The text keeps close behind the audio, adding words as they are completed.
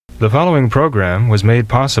The following program was made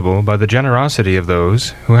possible by the generosity of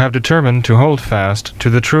those who have determined to hold fast to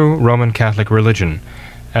the true Roman Catholic religion,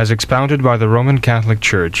 as expounded by the Roman Catholic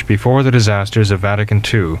Church before the disasters of Vatican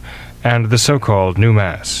II and the so-called New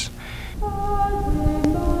Mass.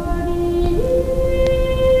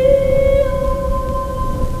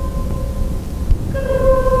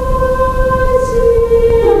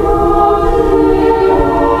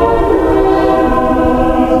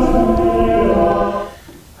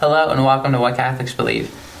 Hello and welcome to What Catholics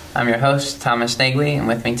Believe. I'm your host, Thomas Nagley, and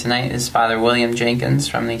with me tonight is Father William Jenkins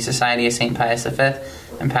from the Society of St. Pius V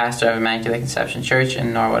and pastor of Immaculate Conception Church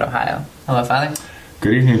in Norwood, Ohio. Hello, Father.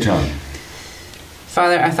 Good evening, Tom.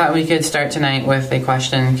 Father, I thought we could start tonight with a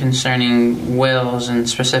question concerning wills, and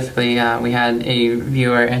specifically we had a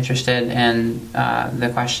viewer interested in the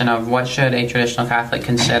question of what should a traditional Catholic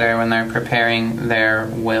consider when they're preparing their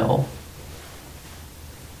will?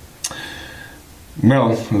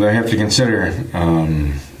 Well, they have to consider,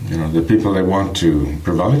 the people they want to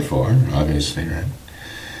provide for, obviously, right?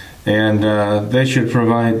 And they should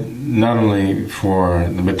provide not only for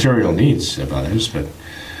the material needs of others, but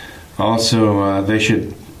also they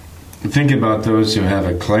should think about those who have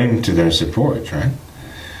a claim to their support, right?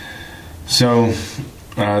 So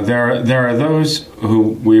there are those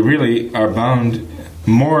who we really are bound,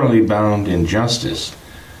 morally bound in justice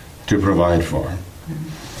to provide for.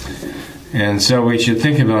 And so we should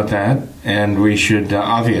think about that, and we should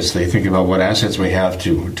obviously think about what assets we have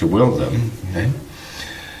to will them.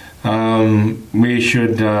 Okay? We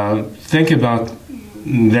should think about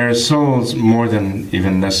their souls more than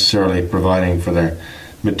even necessarily providing for their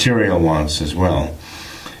material wants as well.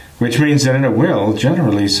 Which means that in a will,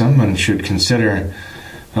 generally someone should consider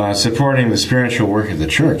supporting the spiritual work of the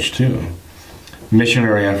church too.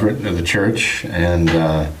 Missionary effort of the church, and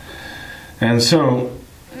so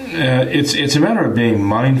it's a matter of being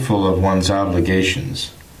mindful of one's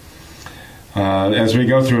obligations. As we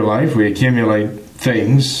go through life, we accumulate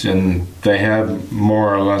things, and they have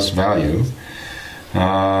more or less value.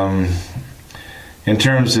 In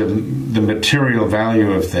terms of the material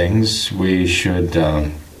value of things, we should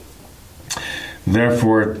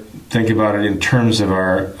therefore think about it in terms of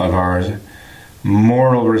our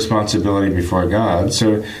moral responsibility before God.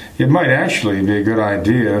 So it might actually be a good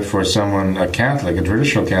idea for someone, a Catholic, a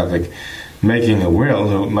traditional Catholic, making a will,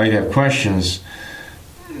 who might have questions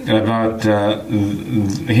about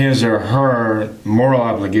his or her moral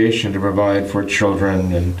obligation to provide for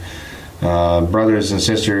children and brothers and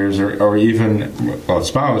sisters, or even,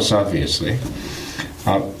 spouse, obviously.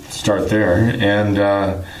 I'll start there, and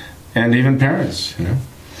even parents,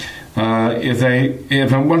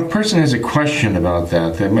 If one person has a question about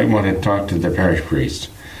that, they might want to talk to the parish priest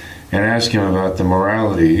and ask him about the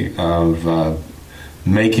morality of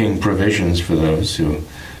making provisions for those who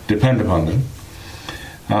depend upon them.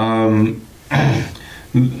 I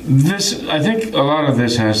think a lot of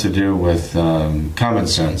this has to do with common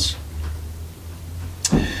sense.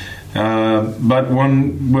 But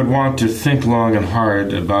one would want to think long and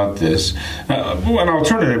hard about this. An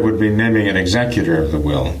alternative would be naming an executor of the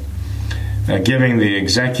will. Giving the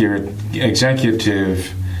executive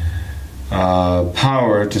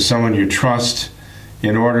power to someone you trust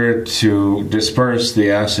in order to disperse the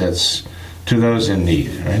assets to those in need,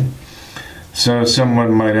 right? So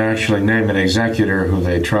someone might actually name an executor who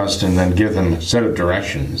they trust and then give them a set of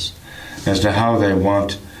directions as to how they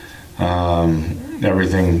want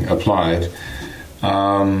everything applied.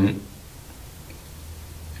 And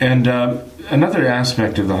another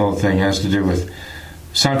aspect of the whole thing has to do with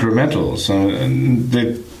sacramentals.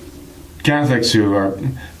 The Catholics who are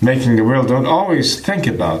making the will don't always think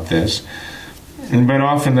about this, but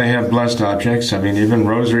often they have blessed objects, even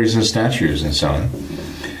rosaries and statues and so on.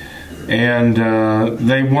 And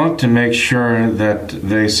they want to make sure that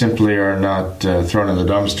they simply are not thrown in the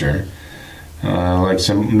dumpster, like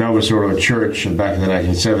some Novus Ordo church back in the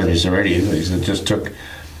 1970s or 80s that just took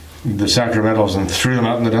the sacramentals and threw them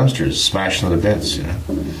out in the dumpsters, smashed them to bits,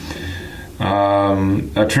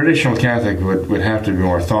 A traditional Catholic would have to be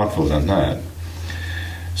more thoughtful than that.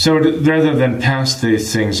 So rather than pass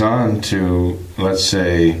these things on to, let's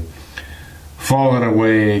say, fallen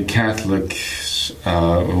away Catholics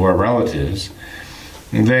who are relatives,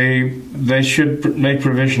 they should make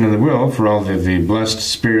provision in the will for all the blessed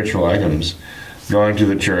spiritual items going to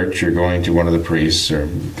the church or going to one of the priests or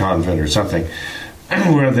convent or something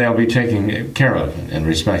where they'll be taken care of and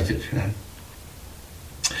respected.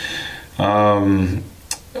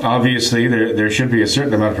 Obviously, there should be a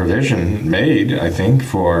certain amount of provision made, I think,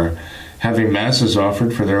 for having masses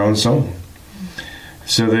offered for their own soul.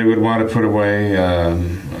 So they would want to put away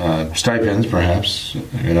stipends, perhaps,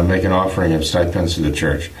 make an offering of stipends to the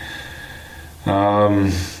church.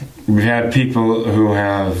 We've had people who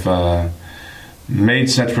have made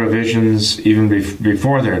such provisions even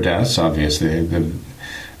before their deaths, obviously,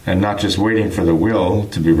 and not just waiting for the will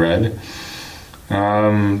to be read,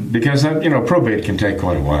 because probate can take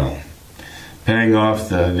quite a while, paying off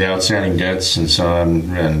the outstanding debts and so on,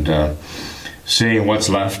 and seeing what's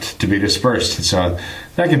left to be dispersed and so on.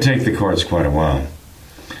 That can take the courts quite a while.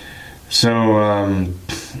 So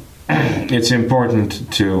it's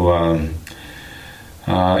important to,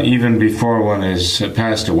 even before one is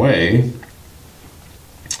passed away,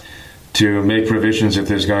 to make provisions if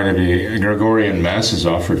there's going to be Gregorian masses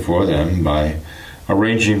offered for them by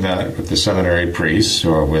arranging that with the seminary priests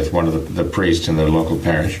or with one of the priests in their local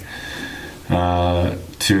parish,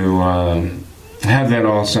 to have that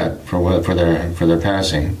all set for their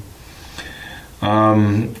passing.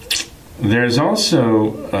 There's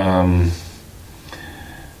also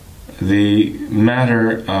the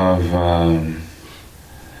matter of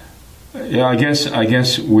I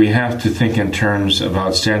guess we have to think in terms of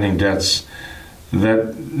outstanding debts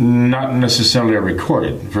that not necessarily are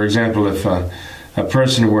recorded. For example, if a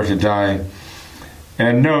person were to die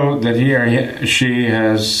and know that he or she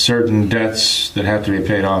has certain debts that have to be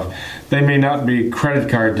paid off, they may not be credit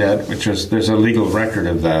card debt, which is, there's a legal record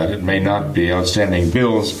of that. It may not be outstanding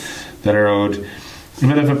bills that are owed.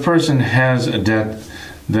 But if a person has a debt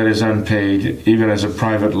that is unpaid, even as a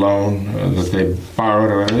private loan that they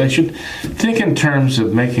borrowed or whatever, they should think in terms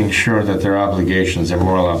of making sure that their obligations, their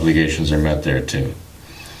moral obligations, are met there too.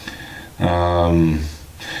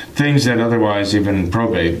 Things that otherwise even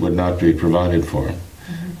probate would not be provided for.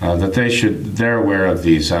 That they're aware of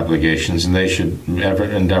these obligations and they should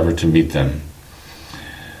endeavor to meet them.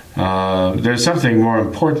 There's something more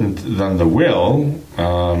important than the will.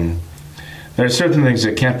 There are certain things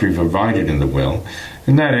that can't be provided in the will,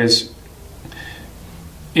 and that is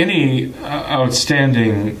any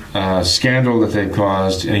outstanding scandal that they've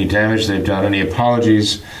caused, any damage they've done, any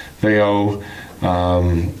apologies they owe,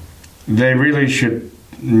 they really should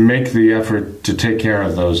make the effort to take care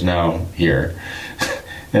of those now here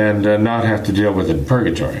and not have to deal with it in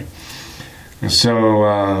purgatory.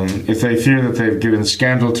 So if they fear that they've given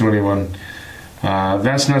scandal to anyone,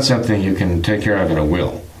 that's not something you can take care of in a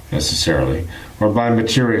will necessarily, or by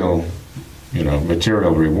material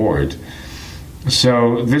reward.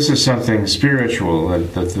 So this is something spiritual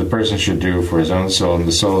that the person should do for his own soul and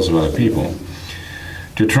the souls of other people,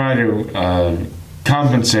 to try to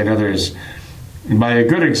compensate others by a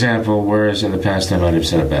good example, whereas in the past they might have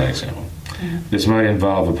set a bad example. This might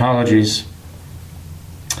involve apologies,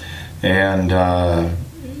 and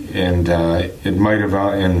it might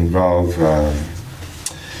involve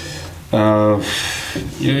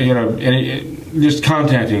just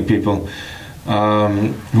contacting people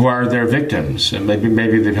who are their victims, and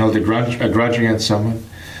maybe they've held a grudge against someone.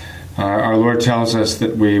 Our Lord tells us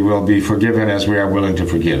that we will be forgiven as we are willing to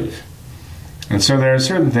forgive, and so there are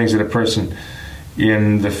certain things that a person,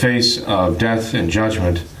 in the face of death and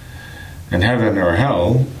judgment in heaven or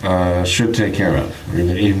hell, should take care of,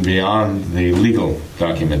 even beyond the legal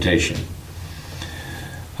documentation.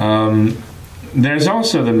 There's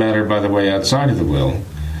also the matter, by the way, outside of the will,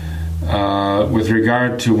 with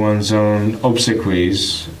regard to one's own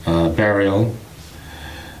obsequies, burial.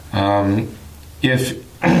 If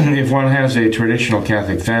one has a traditional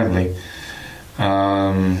Catholic family,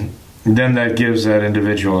 then that gives that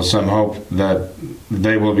individual some hope that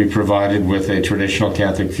they will be provided with a traditional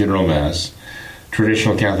Catholic funeral mass,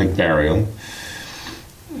 traditional Catholic burial.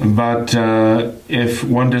 But if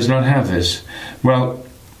one does not have this, well,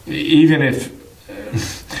 even if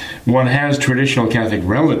one has traditional Catholic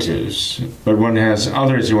relatives, but one has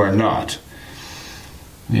others who are not,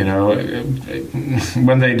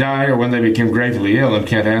 when they die or when they become gravely ill and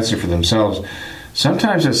can't answer for themselves,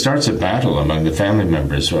 sometimes it starts a battle among the family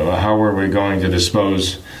members. How are we going to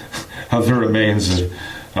dispose of the remains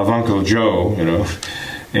of Uncle Joe,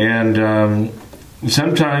 And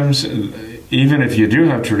sometimes, even if you do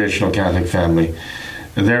have traditional Catholic family,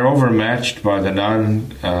 they're overmatched by the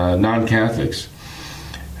non-Catholics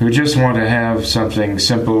who just want to have something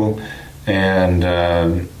simple and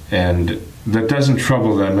that doesn't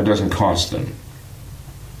trouble them, it doesn't cost them.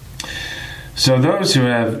 So those who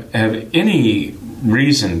have any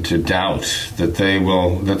reason to doubt that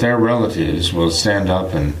their relatives will stand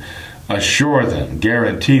up and assure them,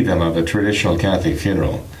 guarantee them of a traditional Catholic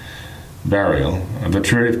funeral burial, of a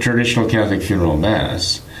traditional Catholic funeral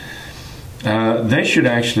mass, they should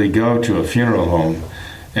actually go to a funeral home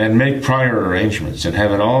and make prior arrangements and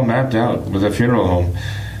have it all mapped out with a funeral home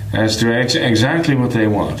as to exactly what they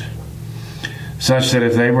want, such that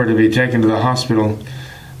if they were to be taken to the hospital,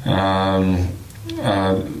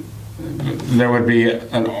 there would be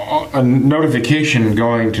a notification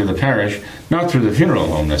going to the parish, not through the funeral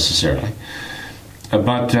home necessarily,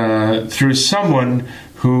 but through someone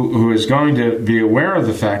who is going to be aware of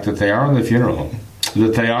the fact that they are in the funeral home,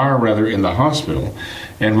 that they are rather in the hospital,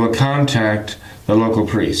 and will contact the local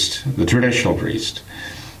priest, the traditional priest,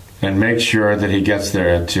 and make sure that he gets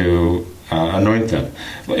there to anoint them,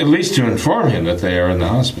 at least to inform him that they are in the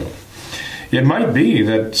hospital. It might be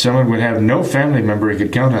that someone would have no family member he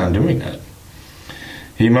could count on doing that.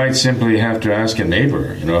 He might simply have to ask a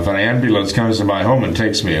neighbor, if an ambulance comes to my home and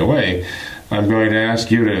takes me away, I'm going to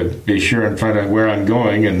ask you to be sure and find out where I'm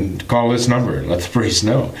going and call this number and let the priest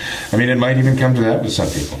know. I mean, it might even come to that with some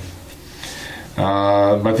people.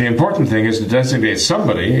 But the important thing is to designate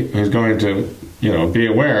somebody who's going to, be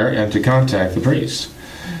aware and to contact the priest.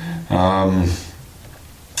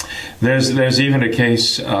 There's even a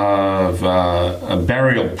case of a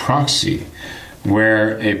burial proxy,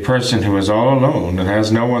 where a person who is all alone and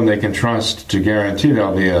has no one they can trust to guarantee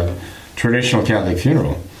there'll be a traditional Catholic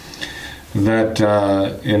funeral, that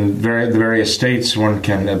in the various states one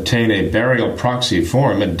can obtain a burial proxy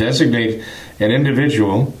form and designate an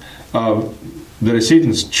individual of the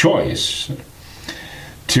decedent's choice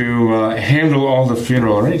to handle all the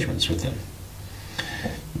funeral arrangements with them.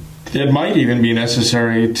 It might even be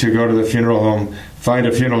necessary to go to the funeral home, find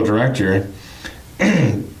a funeral director,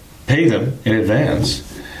 pay them in advance,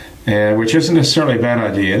 which isn't necessarily a bad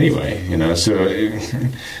idea anyway. So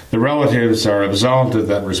the relatives are absolved of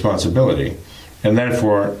that responsibility, and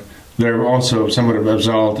therefore they're also somewhat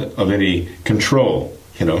absolved of any control,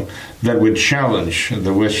 that would challenge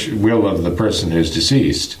the will of the person who's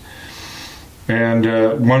deceased. And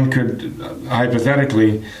one could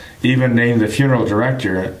hypothetically even name the funeral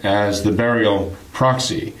director as the burial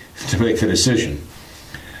proxy to make the decision.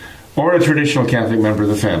 Or a traditional Catholic member of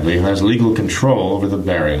the family who has legal control over the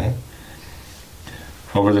burial,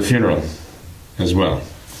 over the funeral as well.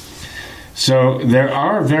 So there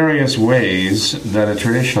are various ways that a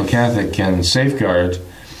traditional Catholic can safeguard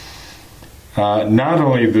not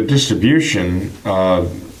only the distribution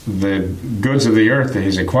of the goods of the earth that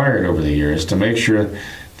he's acquired over the years, to make sure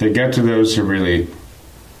they get to those who really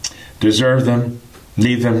deserve them,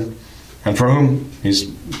 need them, and for whom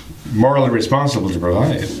he's morally responsible to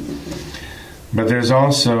provide. But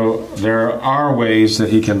there are ways that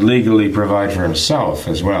he can legally provide for himself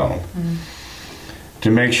as well, to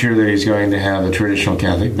make sure that he's going to have a traditional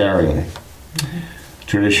Catholic burial,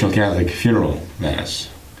 traditional Catholic funeral mass,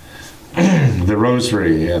 the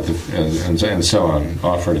rosary and so on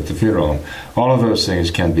offered at the funeral. All of those things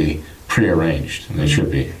can be prearranged, and they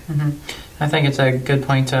should be. I think it's a good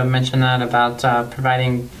point to mention that about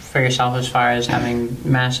providing for yourself as far as having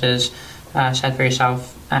masses said for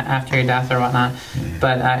yourself after your death or whatnot.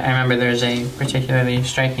 But I remember there's a particularly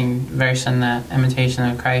striking verse in the Imitation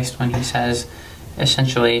of Christ when he says,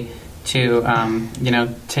 essentially, to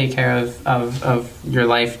take care of your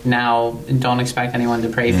life now. Don't expect anyone to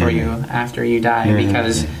pray for you after you die,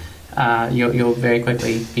 because you'll very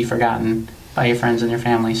quickly be forgotten by your friends and your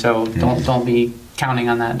family. So don't be counting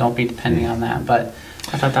on that. Don't be depending on that. But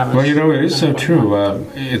I thought that was... Well, it is so true.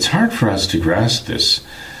 It's hard for us to grasp this.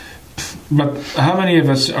 But how many of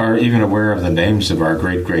us are even aware of the names of our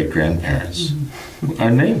great-great-grandparents?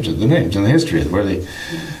 Our names, the names in the history, where they,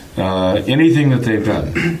 anything that they've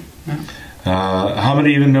done. How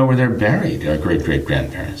many even know where they're buried, our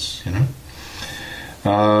great-great-grandparents,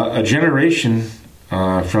 A generation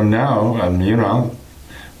from now,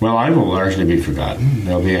 I will largely be forgotten.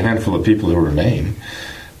 There'll be a handful of people who remain.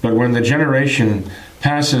 But when the generation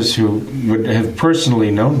passes who would have personally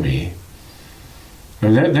known me,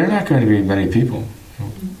 they're not going to be many people.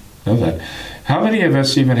 Know that. How many of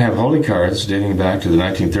us even have holy cards dating back to the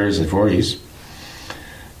 1930s and 40s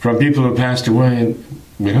from people who passed away, and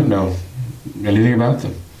we don't know anything about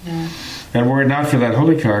them? Yeah. And were it not for that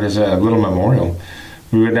holy card as a little memorial,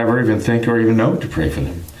 we would never even think or even know to pray for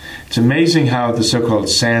them. It's amazing how the so-called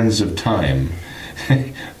sands of time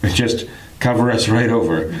just cover us right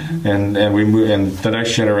over, and we move, and the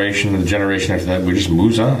next generation and the generation after that, we just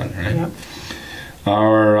moves on, right? Yep.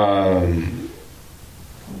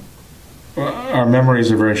 Our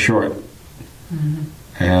memories are very short,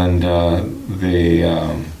 and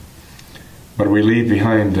but we leave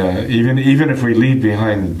behind even if we leave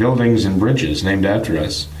behind buildings and bridges named after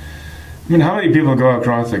us. I mean, how many people go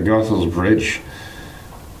across the Goethals Bridge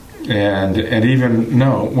And even,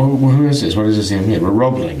 no, who is this? What does this even mean? We're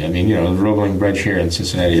Roebling. I mean, the Roebling Bridge here in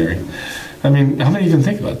Cincinnati area. I mean, how many even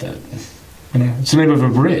think about that? It's the name of a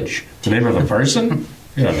bridge. It's the name of a person?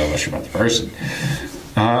 You don't know much about the person.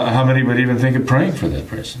 How many would even think of praying for that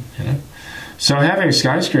person? So having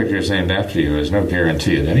skyscrapers named after you is no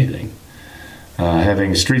guarantee of anything.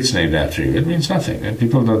 Having streets named after you, it means nothing. And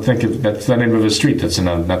people don't think that's the name of a street. That's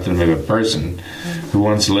not the name of a person who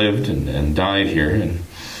once lived and died here.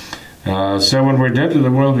 And so when we're dead to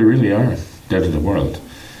the world, we really are dead to the world.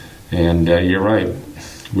 And you're right.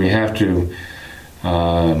 We have to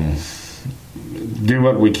do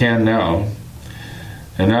what we can now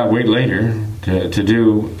and not wait later to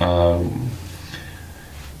do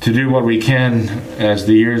what we can as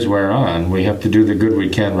the years wear on. We have to do the good we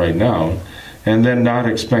can right now, and then not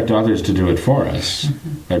expect others to do it for us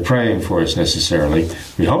by praying for us necessarily.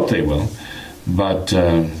 We hope they will, but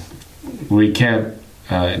we can't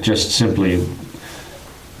just simply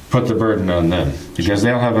put the burden on them, because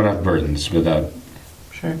they'll have enough burdens without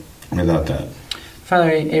that.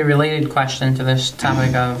 Father, a related question to this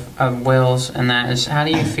topic of wills, and that is, how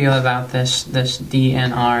do you feel about this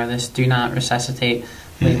DNR, this do not resuscitate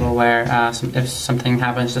label, where if something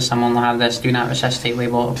happens to someone, they'll have this do not resuscitate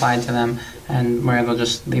label applied to them, and where they'll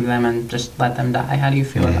just leave them and just let them die? How do you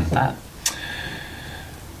feel about that?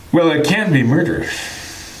 Well, it can be murder.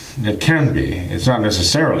 It can be. It's not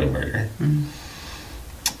necessarily murder.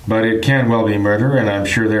 But it can well be murder, and I'm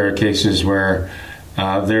sure there are cases where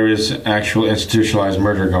there is actual institutionalized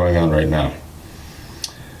murder going on right now.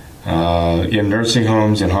 In nursing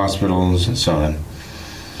homes, in hospitals, and so on.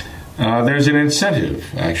 There's an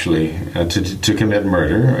incentive, actually, to commit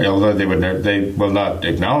murder, although they will not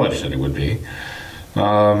acknowledge that it would be.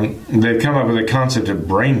 They've come up with a concept of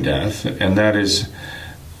brain death, and that is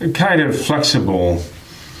kind of flexible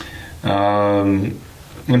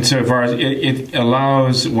insofar as it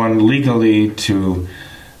allows one legally to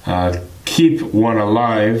keep one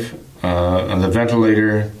alive on the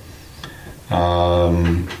ventilator,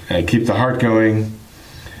 and keep the heart going,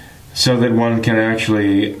 so that one can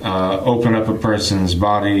actually open up a person's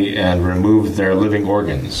body and remove their living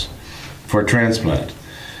organs for transplant.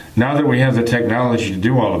 Now that we have the technology to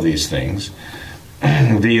do all of these things,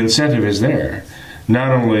 the incentive is there.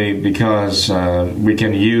 Not only because we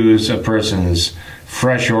can use a person's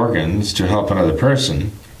fresh organs to help another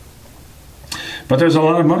person, but there's a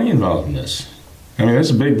lot of money involved in this. I mean, that's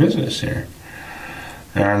a big business here.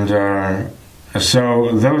 And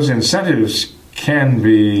so those incentives can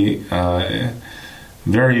be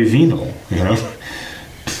very venal,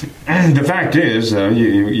 The fact is,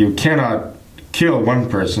 you cannot kill one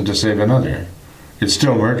person to save another. It's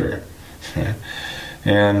still murder.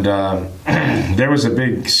 And there was a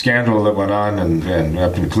big scandal that went on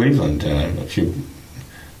up in Cleveland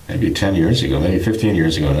maybe 10 years ago, maybe 15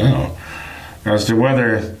 years ago now, as to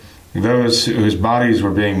whether those whose bodies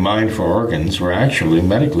were being mined for organs were actually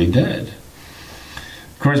medically dead.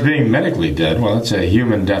 Of course, being medically dead, well, it's a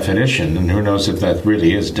human definition, and who knows if that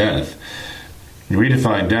really is death. We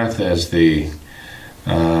define death as the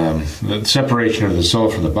separation of the soul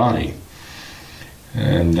from the body.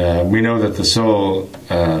 And we know that the soul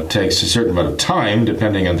takes a certain amount of time,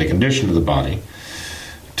 depending on the condition of the body,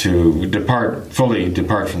 to fully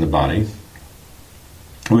depart from the body,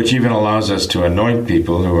 which even allows us to anoint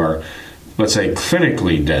people who are, let's say,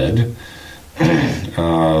 clinically dead,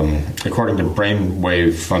 according to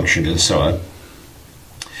brainwave function and so on,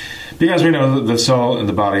 because we know that the soul and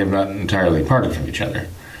the body have not entirely parted from each other.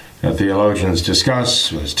 Theologians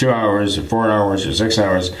discuss whether it's 2 hours or 4 hours or 6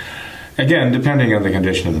 hours, again, depending on the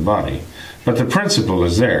condition of the body. But the principle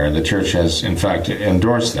is there, and the Church has, in fact,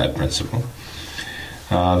 endorsed that principle,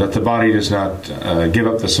 that the body does not give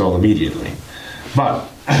up the soul immediately. But,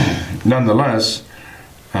 nonetheless,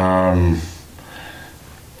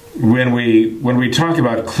 when we talk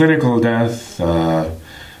about clinical death, you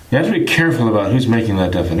have to be careful about who's making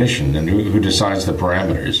that definition and who decides the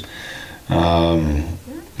parameters,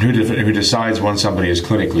 who decides when somebody is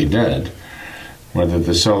clinically dead, whether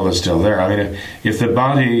the soul is still there. I mean, if the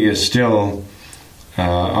body is still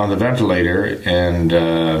on the ventilator and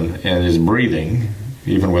is breathing,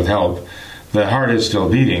 even with help, the heart is still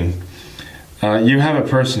beating, you have a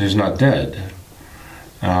person who's not dead.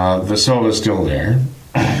 The soul is still there.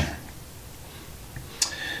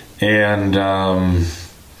 And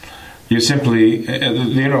you simply,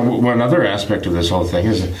 one other aspect of this whole thing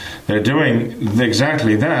is they're doing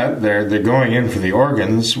exactly that. They're going in for the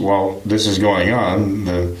organs while this is going on.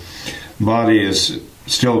 The body is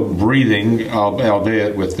still breathing,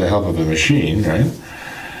 albeit with the help of a machine, right?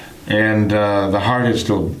 And the heart is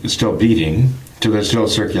still beating. to their still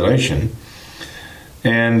circulation,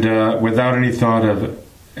 and without any thought of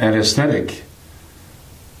anesthetic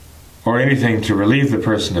or anything to relieve the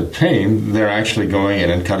person of pain, they're actually going in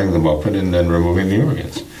and cutting them open and then removing the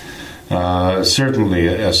organs. Certainly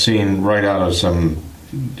a scene right out of some,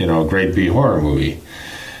 grade B horror movie.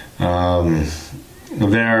 There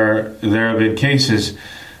have been cases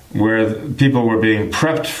where people were being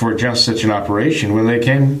prepped for just such an operation when they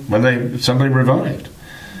suddenly revived.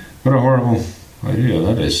 What a horrible idea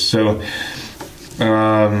that is. So,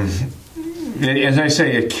 as I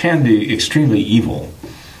say, it can be extremely evil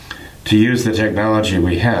to use the technology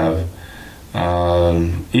we have,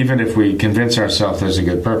 even if we convince ourselves there's a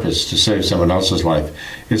good purpose to save someone else's life.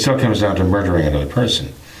 It still comes down to murdering another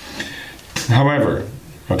person. However,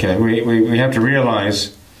 we have to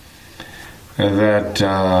realize that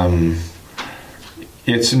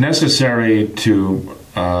it's necessary to...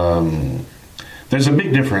 there's a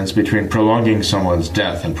big difference between prolonging someone's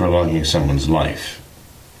death and prolonging someone's life.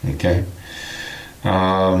 Okay?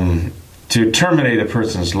 To terminate a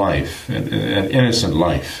person's life, an innocent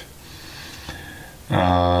life,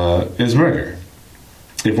 is murder.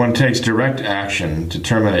 If one takes direct action to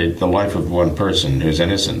terminate the life of one person who's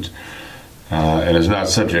innocent, and is not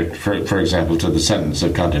subject, for example, to the sentence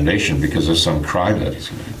of condemnation because of some crime that he's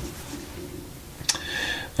committed,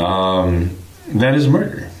 that is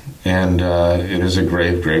murder. And it is a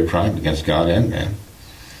grave, grave crime against God and man.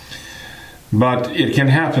 But it can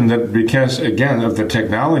happen that because, again, of the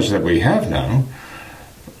technology that we have now,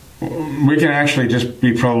 we can actually just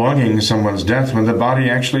be prolonging someone's death when the body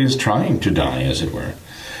actually is trying to die, as it were.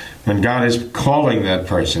 When God is calling that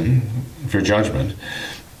person for judgment,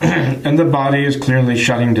 and the body is clearly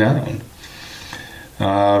shutting down.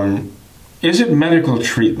 Is it medical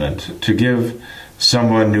treatment to give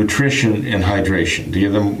someone nutrition and hydration, to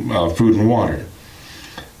give them food and water?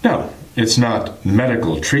 No, it's not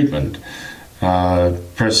medical treatment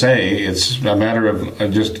per se. It's a matter of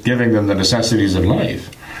just giving them the necessities of life.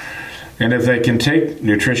 And if they can take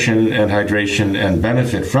nutrition and hydration and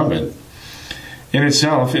benefit from it, in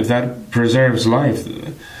itself, if that preserves life,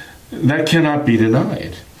 that cannot be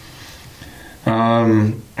denied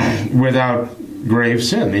without grave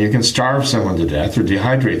sin. You can starve someone to death or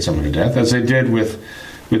dehydrate someone to death, as they did with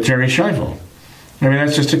Terry Schiavo. I mean,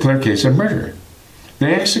 that's just a clear case of murder.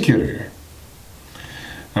 They executed her.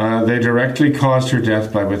 They directly caused her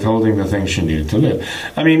death by withholding the things she needed to live.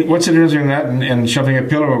 I mean, what's the difference between that and shoving a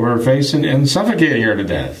pillow over her face and suffocating her to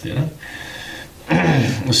death,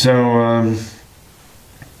 So,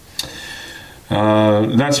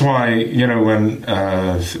 that's why, when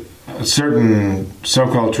certain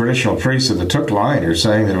so-called traditional priests of the Tuk line are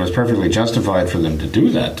saying that it was perfectly justified for them to do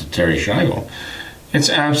that to Terry Schiavo, it's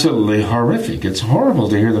absolutely horrific. It's horrible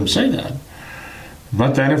to hear them say that.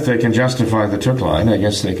 But then if they can justify the Tuk line, I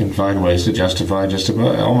guess they can find ways to justify just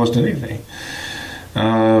about almost anything.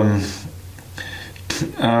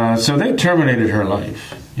 So they terminated her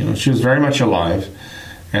life. She was very much alive,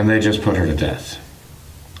 and they just put her to death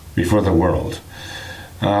before the world.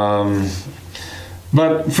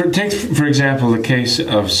 But take, for example, the case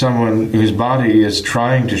of someone whose body is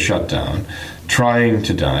trying to shut down, trying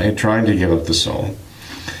to die, trying to give up the soul,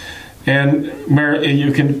 and where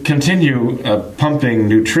you can continue pumping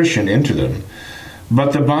nutrition into them,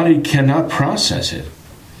 but the body cannot process it.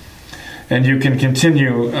 And you can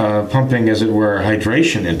continue pumping, as it were,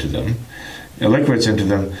 hydration into them, liquids into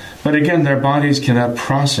them, but again, their bodies cannot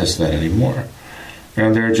process that anymore.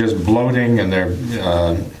 And they're just bloating, and they're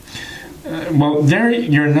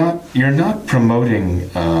you're not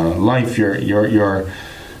promoting life. You're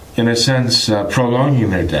in a sense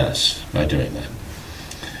prolonging their deaths by doing that.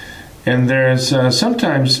 And there's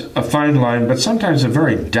sometimes a fine line, but sometimes a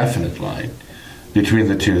very definite line between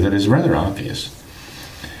the two that is rather obvious.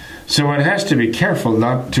 So one has to be careful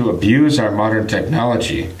not to abuse our modern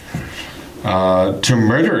technology to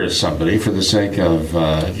murder somebody for the sake of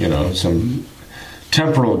some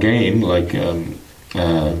temporal gain, like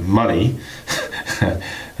money,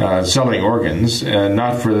 selling organs, and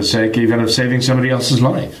not for the sake even of saving somebody else's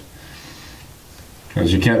life.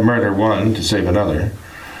 Because you can't murder one to save another.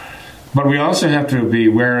 But we also have to be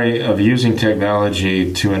wary of using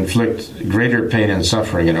technology to inflict greater pain and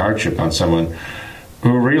suffering and hardship on someone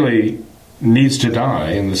who really needs to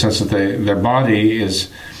die, in the sense that their body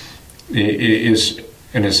is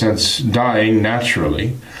in a sense dying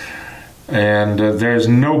naturally, and there's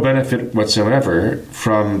no benefit whatsoever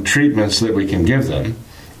from treatments that we can give them.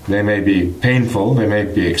 They may be painful, they may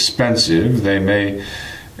be expensive, they may,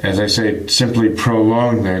 as I say, simply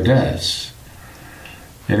prolong their deaths.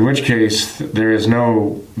 In which case, there is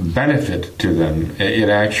no benefit to them. It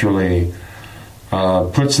actually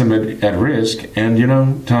puts them at risk. And you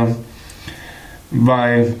know, Tom,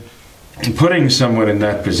 by putting someone in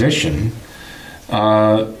that position,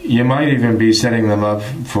 you might even be setting them up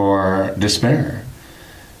for despair.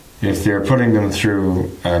 If they're putting them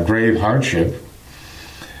through grave hardship,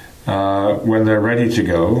 when they're ready to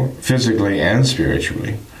go, physically and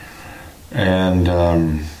spiritually, and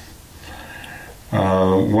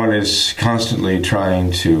one is constantly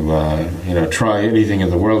trying to, try anything in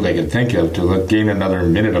the world they can think of to gain another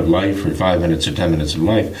minute of life, or 5 minutes or 10 minutes of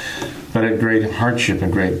life, but at great hardship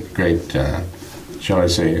and great, shall I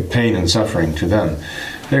say, pain and suffering to them.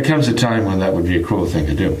 There comes a time when that would be a cruel thing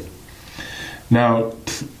to do. Now,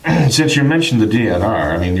 since you mentioned the DNR,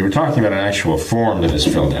 I mean, you were talking about an actual form that is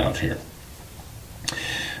filled out here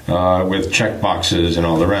with check boxes and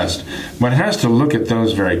all the rest. One has to look at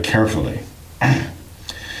those very carefully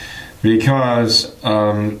because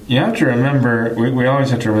you have to remember, we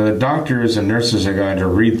always have to remember that doctors and nurses are going to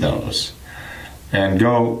read those and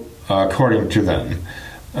go according to them,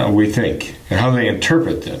 we think, and how they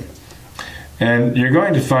interpret them. And you're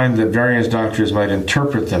going to find that various doctors might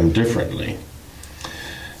interpret them differently.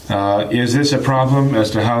 Is this a problem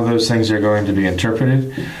as to how those things are going to be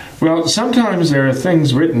interpreted? Well, sometimes there are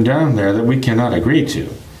things written down there that we cannot agree to.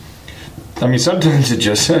 I mean, sometimes it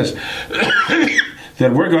just says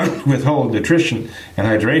that we're going to withhold nutrition and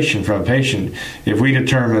hydration from a patient if we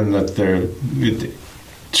determine that it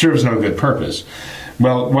serves no good purpose.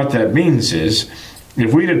 Well, what that means is,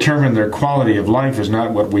 if we determine their quality of life is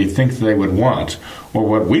not what we think they would want, or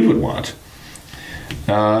what we would want,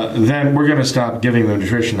 then we're going to stop giving them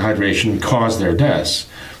nutrition, hydration, and cause their deaths.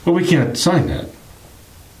 Well, we can't sign that.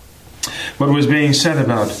 What was being said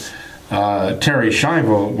about Terry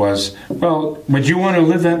Schiavo was, well, would you want to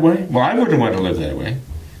live that way? Well, I wouldn't want to live that way.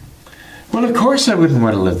 Well, of course I wouldn't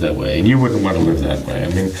want to live that way, and you wouldn't want to live that way. I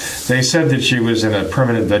mean, they said that she was in a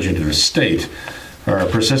permanent vegetative state, or a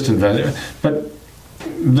persistent vegetative, but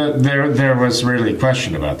there was really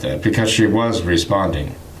question about that, because she was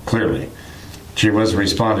responding, clearly. She was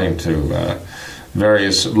responding to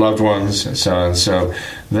various loved ones and so on. So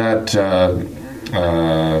that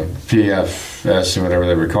PFS, or whatever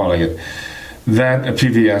they were calling it, that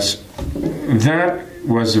PVS, that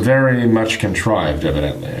was very much contrived,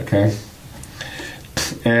 evidently, okay?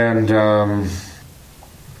 And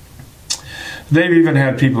they've even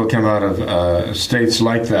had people come out of states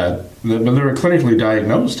like that, but they were clinically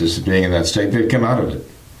diagnosed as being in that state. They've come out of it.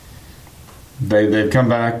 They've come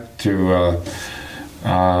back to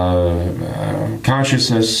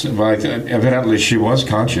consciousness. Well, evidently she was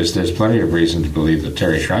conscious. There's plenty of reason to believe that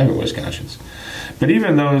Terry Schiavo was conscious. But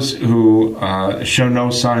even those who show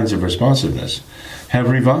no signs of responsiveness have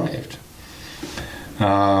revived.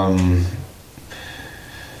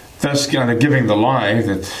 Thus kind of giving the lie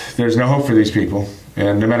that there's no hope for these people,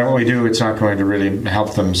 and no matter what we do, it's not going to really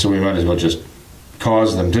help them, so we might as well just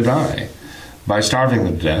cause them to die by starving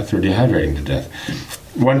them to death or dehydrating to death.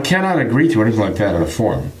 One cannot agree to anything like that in a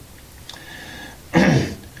form.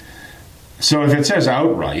 So if it says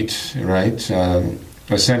outright, right,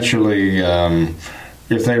 essentially,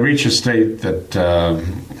 if they reach a state that,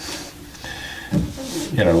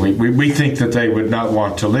 we think that they would not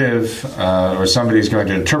want to live, or somebody's going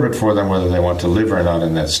to interpret for them whether they want to live or not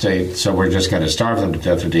in that state, so we're just going to starve them to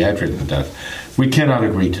death or dehydrate them to death, we cannot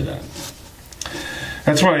agree to that.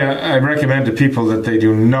 That's why I recommend to people that they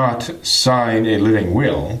do not sign a living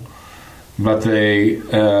will, but they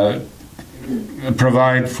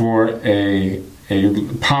provide for a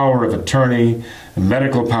power of attorney, a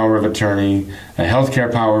medical power of attorney, a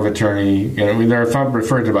healthcare power of attorney. They're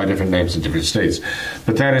referred to by different names in different states,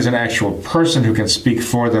 but that is an actual person who can speak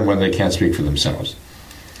for them when they can't speak for themselves.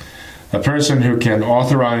 A person who can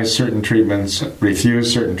authorize certain treatments,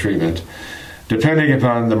 refuse certain treatment, depending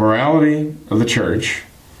upon the morality of the church,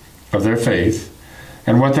 of their faith,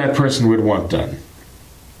 and what that person would want done.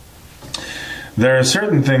 There are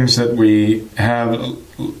certain things that we have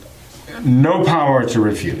no power to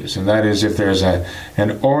refuse, and that is if there's an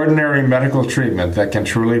ordinary medical treatment that can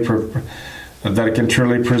truly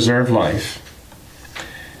preserve life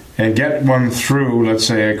and get one through, let's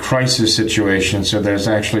say, a crisis situation, so there's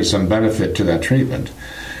actually some benefit to that treatment.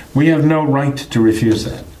 We have no right to refuse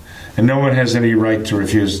that. And no one has any right to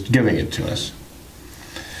refuse giving it to us.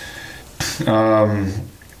 On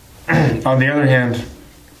the other hand,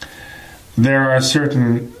 there are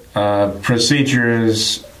certain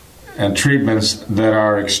procedures and treatments that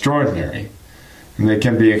are extraordinary. And they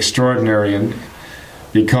can be extraordinary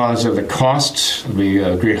because of the costs,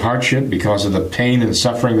 the great hardship, because of the pain and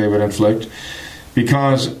suffering they would inflict,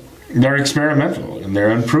 because they're experimental and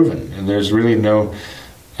they're unproven, and there's really no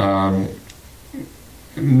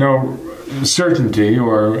no certainty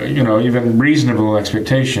or even reasonable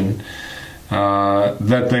expectation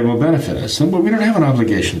that they will benefit us. And we don't have an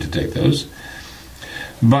obligation to take those,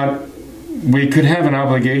 but we could have an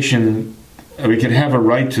obligation. We could have a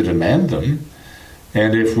right to demand them,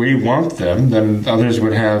 and if we want them, then others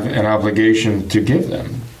would have an obligation to give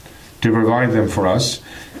them, to provide them for us,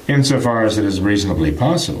 insofar as it is reasonably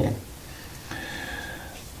possible.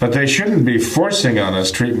 But they shouldn't be forcing on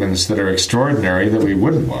us treatments that are extraordinary that we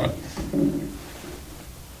wouldn't want,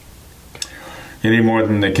 any more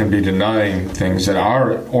than they can be denying things that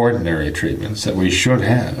are ordinary treatments that we should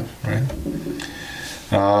have, right?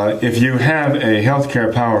 If you have a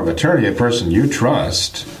healthcare power of attorney, a person you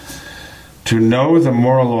trust, to know the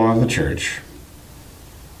moral law of the church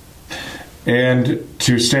and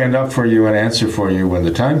to stand up for you and answer for you when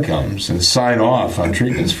the time comes and sign off on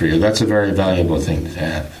treatments for you, that's a very valuable thing to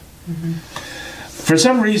have. Mm-hmm. For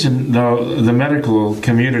some reason, though, the medical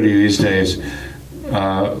community these days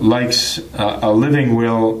likes a living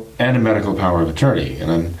will and a medical power of attorney.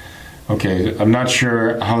 And I'm not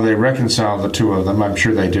sure how they reconcile the two of them. I'm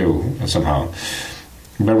sure they do somehow.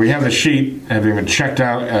 But we have the sheet having been checked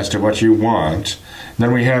out as to what you want.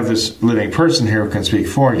 Then we have this living person here who can speak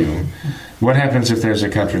for you. What happens if there's a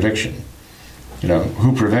contradiction?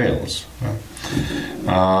 Who prevails?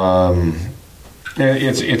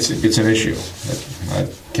 It's an issue that I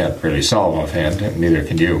can't really solve offhand, and neither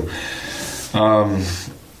can you.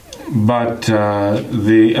 But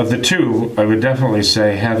of the two, I would definitely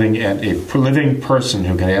say having a living person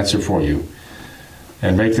who can answer for you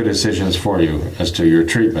and make the decisions for you as to your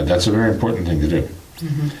treatment, that's a very important thing to do.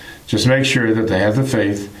 Mm-hmm. Just make sure that they have the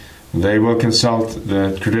faith. They will consult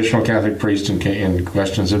the traditional Catholic priest in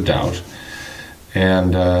questions of doubt,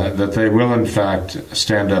 and that they will, in fact,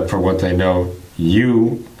 stand up for what they know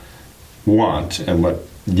you want, and what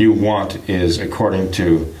you want is according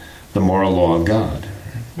to the moral law of God.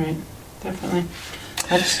 Right, definitely.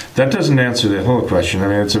 That doesn't answer the whole question. I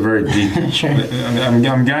mean, it's a very deep... Sure.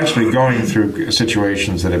 I'm actually going through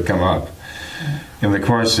situations that have come up in the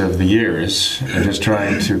course of the years and just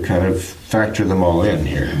trying to kind of factor them all in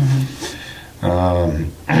here.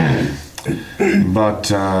 Mm-hmm.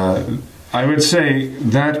 But I would say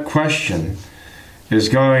that question is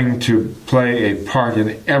going to play a part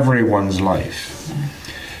in everyone's life,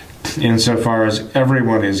 insofar as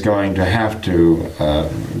everyone is going to have to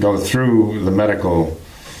go through the medical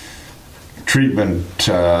treatment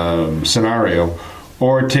scenario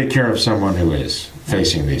or take care of someone who is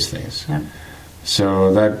facing these things. Yeah.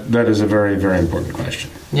 So that is a very, very important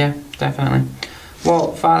question. Yeah, definitely.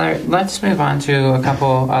 Well, Father, let's move on to a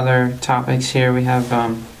couple other topics here. We have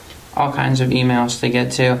all kinds of emails to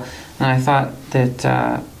get to, and I thought that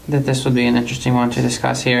this would be an interesting one to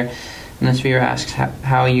discuss here. And this viewer asks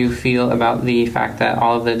how you feel about the fact that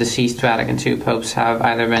all of the deceased Vatican II popes have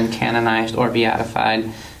either been canonized or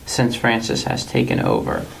beatified since Francis has taken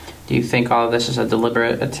over. Do you think all of this is a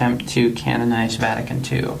deliberate attempt to canonize Vatican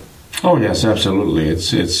II? Oh yes, absolutely.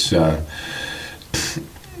 It's as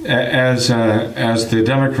the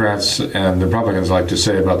Democrats and the Republicans like to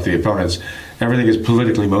say about the opponents, everything is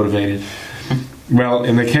politically motivated. Well,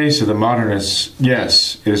 in the case of the modernists,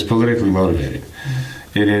 yes, it is politically motivated.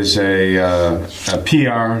 It is a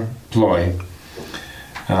PR ploy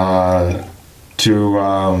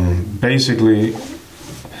to basically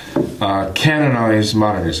canonize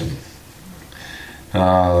modernism.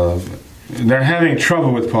 They're having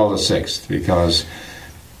trouble with Paul VI because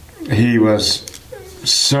he was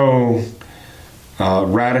so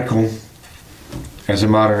radical as a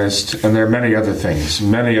modernist, and there are many other things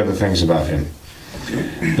about him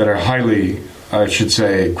that are highly, I should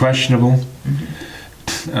say, questionable.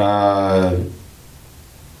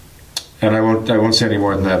 And I won't say any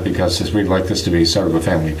more than that because we'd like this to be sort of a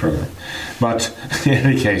family program. But in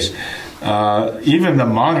any case, even the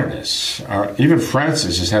modernists, even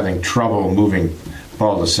Francis is having trouble moving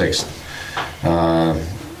Paul VI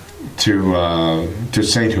to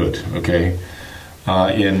sainthood. Okay,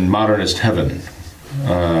 in modernist heaven,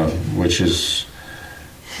 which is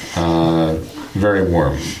very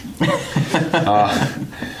warm.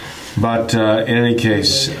 But in any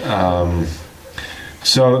case,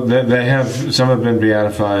 so they have, some have been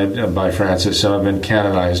beatified by Francis, some have been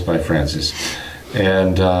canonized by Francis,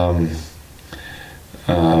 and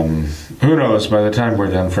who knows? By the time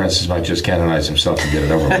we're done, Francis might just canonize himself and get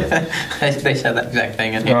it over with. They said that exact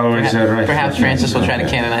thing. And oh, is that right? Perhaps Francis will try to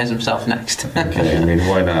canonize himself next. Okay, I mean,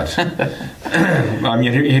 why not? I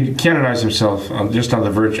mean, he canonized himself just on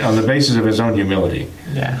the basis of his own humility.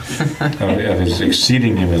 Yeah. of his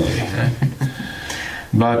exceeding humility.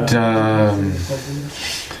 But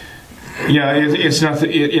Yeah, it's not.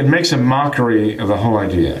 It makes a mockery of the whole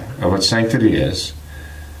idea of what sanctity is.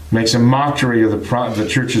 Makes a mockery of the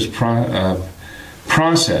church's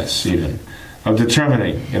process, even of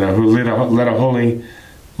determining, who led a holy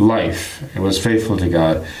life and was faithful to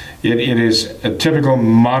God. It is a typical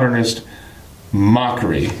modernist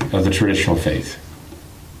mockery of the traditional faith.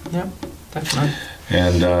 Yep, definitely.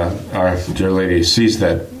 And our dear lady sees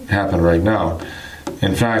that happen right now.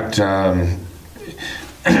 In fact,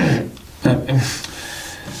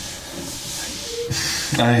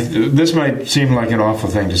 this might seem like an awful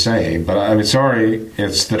thing to say, but I'm sorry,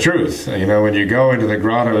 it's the truth. When you go into the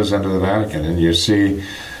grottos under the Vatican and you see,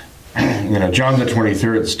 John the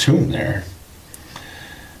 23rd's tomb there,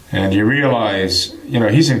 and you realize,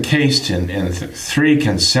 he's encased in three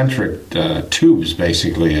concentric tubes,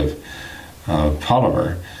 basically, of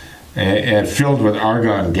polymer, and filled with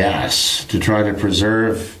argon gas to try to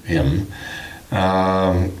preserve him.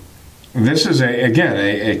 This is, again,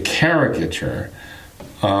 a caricature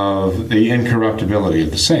of the incorruptibility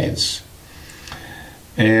of the saints.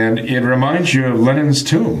 And it reminds you of Lenin's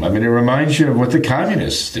tomb. I mean, it reminds you of what the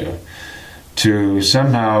communists do, to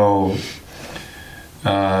somehow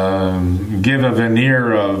give a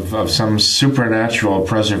veneer of some supernatural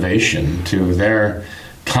preservation to their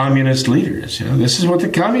communist leaders. This is what the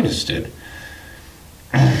communists did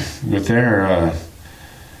with their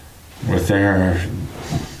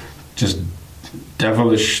just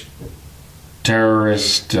devilish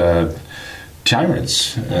terrorist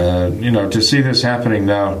tyrants. To see this happening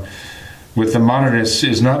now with the modernists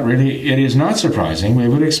is not surprising. We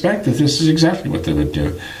would expect that this is exactly what they would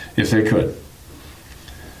do if they could.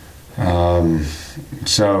 But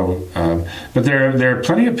there are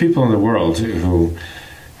plenty of people in the world who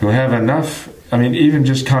have enough, even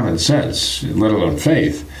just common sense, let alone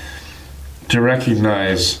faith, to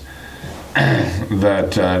recognize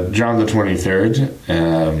that John the 23rd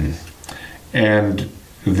and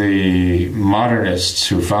the modernists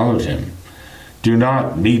who followed him do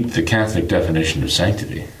not meet the Catholic definition of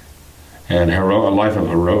sanctity and a life of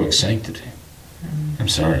heroic sanctity. I'm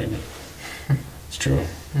sorry, but it's true.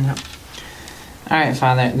 No. All right,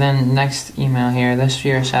 Father. Then next email here. This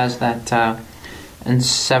viewer says that in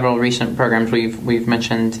several recent programs we've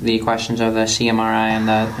mentioned the questions of the CMRI and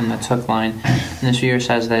the Took line. And this viewer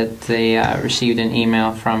says that they received an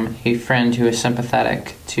email from a friend who is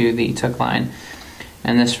sympathetic to the Took line.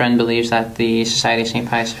 And this friend believes that the Society of St.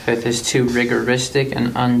 Pius V is too rigoristic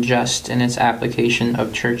and unjust in its application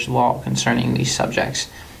of church law concerning these subjects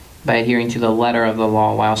by adhering to the letter of the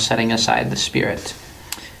law while setting aside the spirit.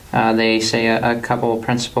 They say a couple of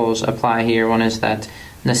principles apply here. One is that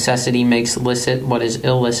necessity makes licit what is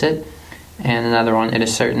illicit, and another one, it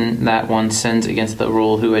is certain that one sins against the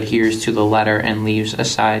rule who adheres to the letter and leaves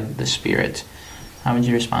aside the spirit. How would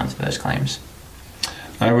you respond to those claims?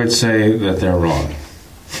 I would say that they're wrong.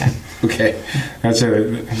 Okay. I'd say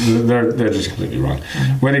they're just completely wrong.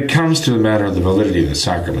 Mm-hmm. When it comes to the matter of the validity of the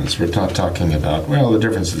sacraments, we're not talking about, the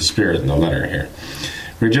difference of the spirit and the letter here.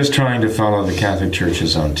 We're just trying to follow the Catholic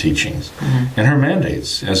Church's own teachings and her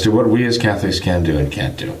mandates as to what we as Catholics can do and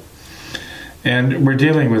can't do. And we're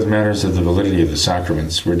dealing with matters of the validity of the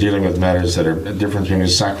sacraments. We're dealing with matters that are a difference between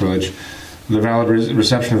sacrilege, the valid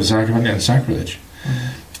reception of the sacrament, and sacrilege.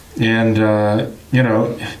 And,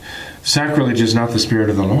 sacrilege is not the spirit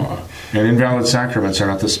of the law. And invalid sacraments are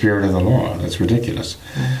not the spirit of the law. That's ridiculous.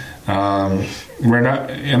 We're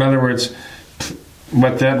not, in other words,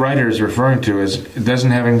 what that writer is referring to it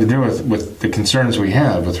doesn't have anything to do with the concerns we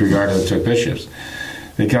have with regard to the Took bishops.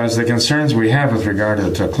 Because the concerns we have with regard to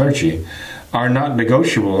the Took clergy are not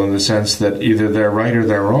negotiable in the sense that either they're right or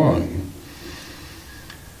they're wrong.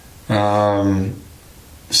 There's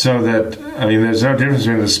no difference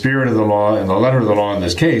between the spirit of the law and the letter of the law in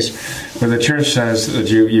this case, but the Church says that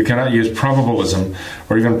you cannot use probabilism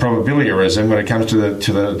or even probabiliarism when it comes to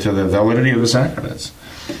the validity of the sacraments.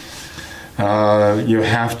 You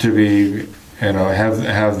have to be,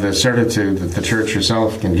 have the certitude that the Church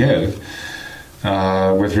herself can give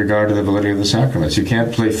with regard to the validity of the sacraments. You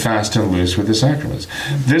can't play fast and loose with the sacraments.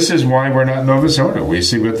 This is why we're not Novus Ordo. We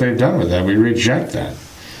see what they've done with that. We reject that.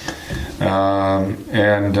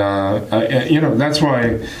 That's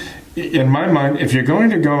why, in my mind, if you're going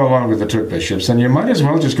to go along with the Took bishops, then you might as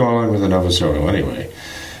well just go along with the Novus Ordo anyway.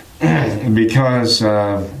 Because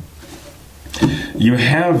you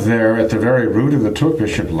have there, at the very root of the Took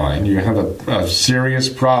bishop line, you have a serious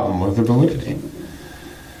problem with the validity.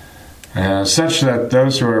 Such that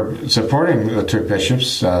those who are supporting the Took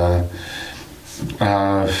bishops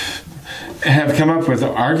have come up with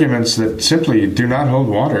arguments that simply do not hold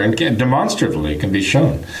water and demonstratively can be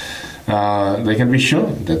shown they can be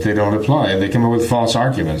shown that they don't apply. They come up with false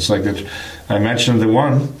arguments. Like that, I mentioned the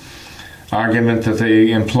one argument that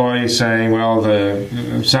they employ, saying, well,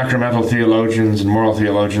 the sacramental theologians and moral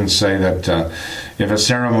theologians say that if a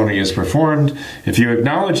ceremony is performed, if you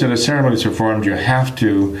acknowledge that a ceremony is performed, you have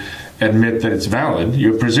to admit that it's valid.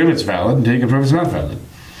 You presume it's valid until you can prove it's not valid.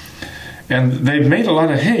 And they've made a lot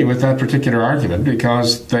of hay with that particular argument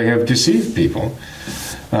because they have deceived people.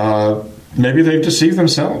 Maybe they've deceived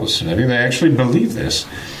themselves. Maybe they actually believe this.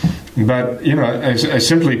 But, I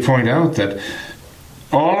simply point out that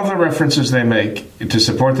all of the references they make to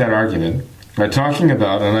support that argument are talking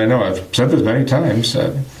about, and I know I've said this many times,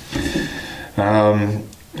 they're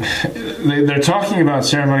talking about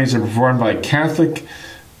ceremonies that are performed by Catholic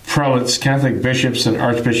prelates, Catholic bishops and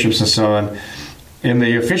archbishops and so on, in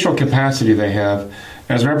the official capacity they have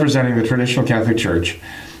as representing the traditional Catholic Church,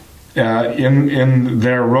 in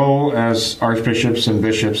their role as archbishops and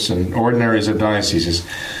bishops and ordinaries of dioceses.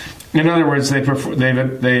 In other words, they've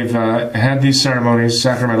had these ceremonies,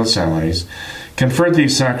 sacramental ceremonies, conferred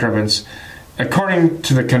these sacraments according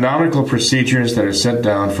to the canonical procedures that are set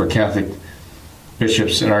down for Catholic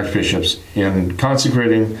bishops and archbishops in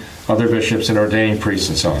consecrating other bishops and ordaining priests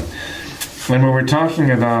and so on. And when we're talking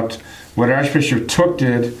about what Archbishop Tooke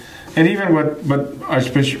did, and even what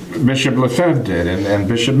Archbishop Lefebvre did and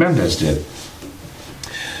Bishop Mendes did,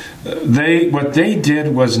 what they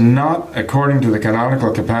did was not according to the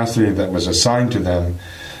canonical capacity that was assigned to them.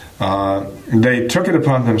 They took it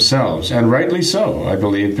upon themselves, and rightly so, I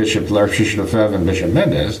believe, Archbishop Lefebvre and Bishop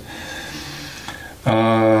Mendes,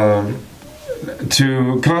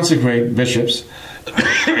 to consecrate bishops,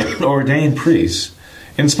 ordain priests,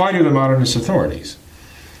 in spite of the modernist authorities.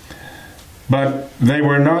 But they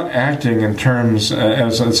were not acting in terms,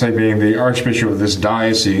 as let's say, being the archbishop of this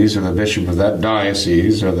diocese, or the bishop of that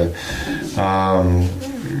diocese, or the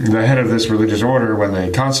head of this religious order when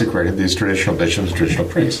they consecrated these traditional bishops, traditional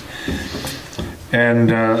priests.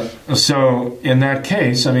 And so, in that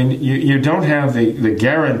case, I mean, you don't have the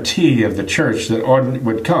guarantee of the church that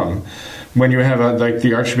would come when you have like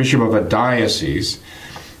the archbishop of a diocese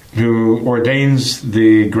who ordains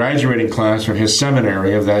the graduating class from his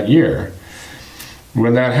seminary of that year.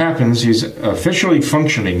 When that happens, he's officially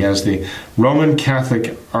functioning as the Roman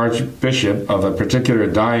Catholic archbishop of a particular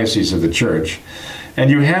diocese of the church, and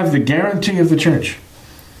you have the guarantee of the church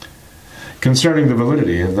concerning the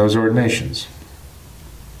validity of those ordinations.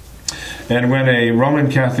 And when a Roman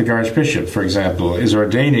Catholic archbishop, for example, is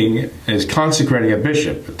consecrating a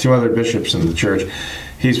bishop, two other bishops in the church,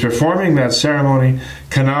 he's performing that ceremony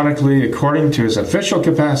canonically according to his official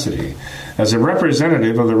capacity as a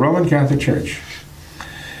representative of the Roman Catholic Church.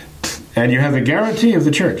 And you have the guarantee of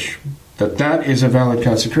the church that is a valid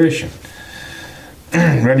consecration.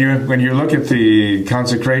 When you look at the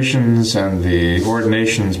consecrations and the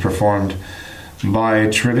ordinations performed by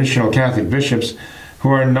traditional Catholic bishops who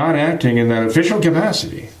are not acting in that official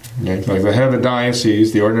capacity, like the head of a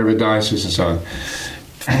diocese, the ordinary of a diocese, and so on,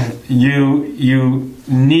 you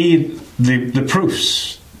need the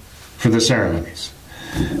proofs for the ceremonies.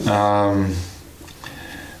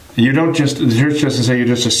 You don't just, the church doesn't say you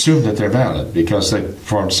just assume that they're valid because they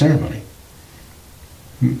performed ceremony.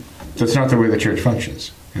 That's not the way the church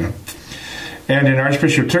functions. And in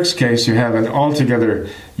Archbishop Tooke's case, you have an altogether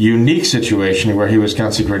unique situation where he was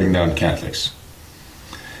consecrating non-Catholics.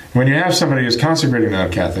 When you have somebody who's consecrating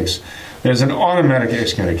non-Catholics, there's an automatic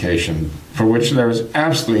excommunication for which there is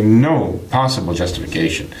absolutely no possible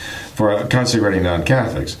justification for consecrating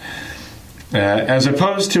non-Catholics. As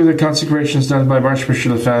opposed to the consecrations done by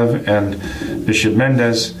Archbishop Lefebvre and Bishop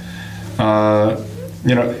Mendes,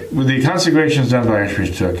 with the consecrations done by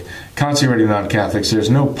Archbishop Tooke, consecrating non-Catholics, there's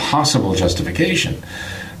no possible justification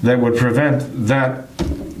that would prevent that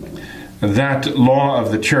law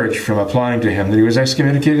of the church from applying to him, that he was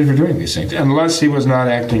excommunicated for doing these things, unless he was not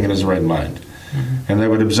acting in his right mind, and that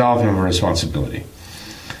would absolve him of responsibility.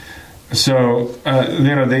 So,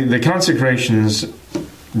 the consecrations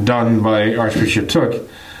done by Archbishop Tooke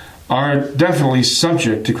are definitely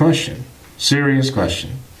subject to question, serious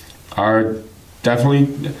question, are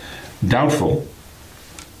definitely doubtful,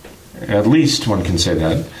 at least one can say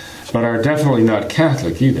that, but are definitely not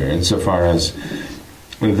Catholic either, insofar as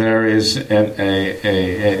there is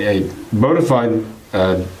a bona fide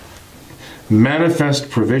manifest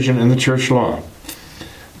provision in the church law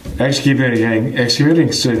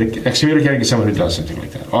excommunicating someone who does something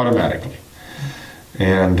like that automatically.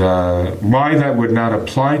 And why that would not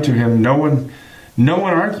apply to him, no one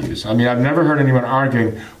argues. I mean, I've never heard anyone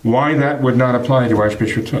arguing why that would not apply to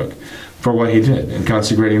Archbishop Tooke for what he did in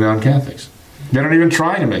consecrating non-Catholics. They don't even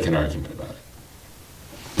try to make an argument about it.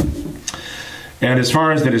 And as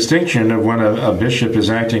far as the distinction of when a bishop is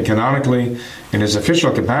acting canonically in his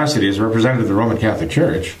official capacity as representative of the Roman Catholic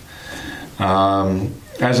Church,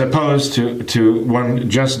 as opposed to one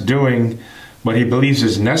just doing what he believes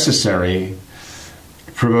is necessary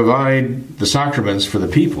to provide the sacraments for the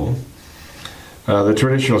people, the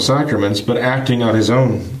traditional sacraments, but acting on his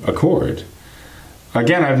own accord.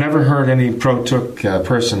 Again, I've never heard any pro-tuc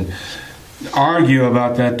person argue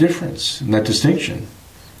about that difference and that distinction.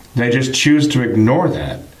 They just choose to ignore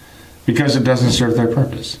that because it doesn't serve their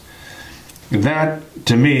purpose. That,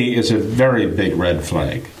 to me, is a very big red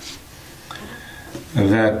flag.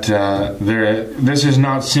 That this is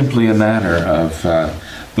not simply a matter of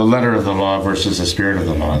the letter of the law versus the spirit of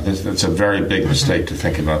the law. That's a very big mistake to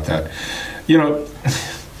think about that. You know,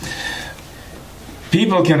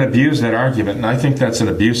 people can abuse that argument, and I think that's an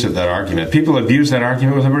abuse of that argument. People abuse that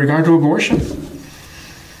argument with regard to abortion.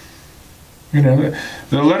 You know,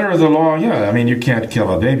 the letter of the law, yeah, I mean, you can't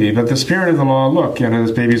kill a baby, but the spirit of the law, look, you know,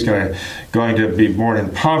 this baby's going to be born in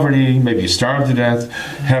poverty, maybe starve to death,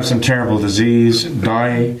 have some terrible disease,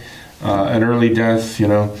 die an early death, you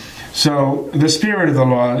know. So the spirit of the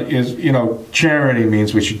law is, you know, charity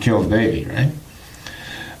means we should kill the baby, right?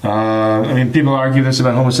 I mean, people argue this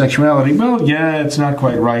about homosexuality. Well, yeah, it's not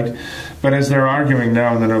quite right. But as they're arguing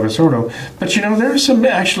now in the Novus Ordo, but you know, there are some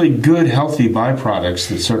actually good, healthy byproducts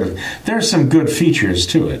that there are some good features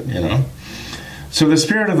to it, you know. So the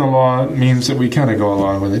spirit of the law means that we kind of go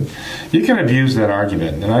along with it. You can abuse that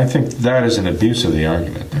argument, and I think that is an abuse of the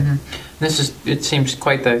argument. Mm-hmm. It seems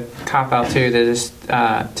quite the cop-out, too,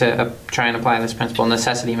 to try and apply this principle.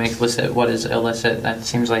 Necessity makes illicit what is illicit. That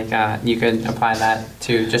seems like you could apply that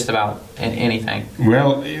to just about anything.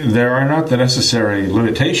 Well, there are not the necessary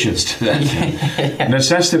limitations to that. Yeah.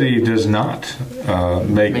 Necessity does not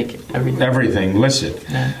make everything licit.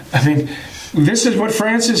 Yeah. I mean, this is what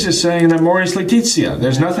Francis is saying in Amoris Laetitia.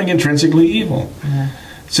 There's nothing intrinsically evil. Yeah.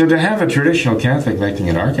 So to have a traditional Catholic making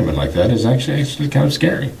an argument like that is actually kind of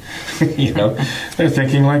scary. You know, they're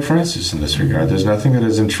thinking like Francis in this regard. There's nothing that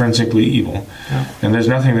is intrinsically evil, and there's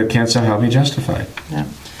nothing that can't somehow be justified. Yeah.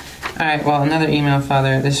 All right. Well, another email,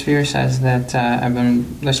 Father. This viewer says that I've been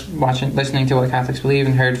listening to what Catholics believe,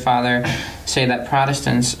 and heard Father say that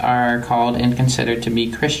Protestants are called and considered to be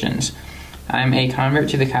Christians. I'm a convert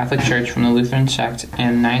to the Catholic Church from the Lutheran sect,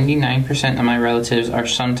 and 99% of my relatives are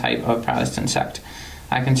some type of Protestant sect.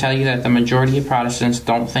 I can tell you that the majority of Protestants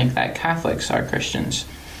don't think that Catholics are Christians.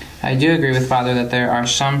 I do agree with Father that there are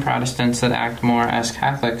some Protestants that act more as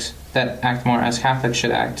Catholics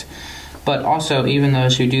should act. But also, even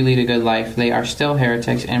those who do lead a good life, they are still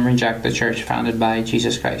heretics and reject the church founded by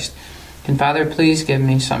Jesus Christ. Can Father please give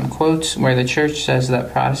me some quotes where the church says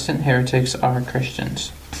that Protestant heretics are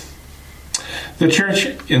Christians? The church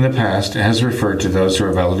in the past has referred to those who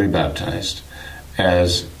are validly baptized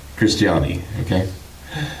as Christiani, okay?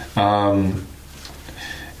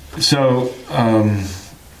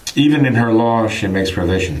 Even in her law, she makes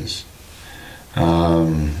provisions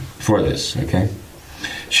for this, okay?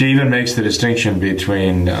 She even makes the distinction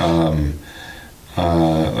between,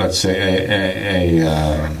 let's say,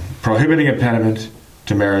 a prohibiting impediment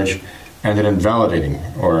to marriage and an invalidating,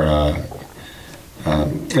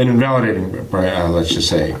 let's just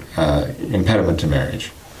say, impediment to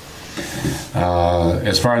marriage.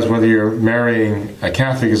 As far as whether you're marrying a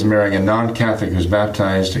Catholic who's marrying a non-Catholic who's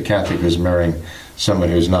baptized, a Catholic who's marrying someone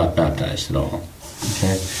who's not baptized at all.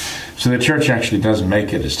 Okay, so the Church actually does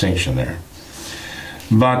make a distinction there.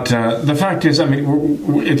 But the fact is, I mean,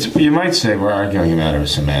 you might say we're arguing a matter of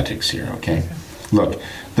semantics here. Okay, look,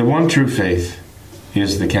 the one true faith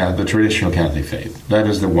is the traditional Catholic faith. That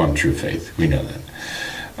is the one true faith. We know that.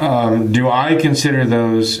 Do I consider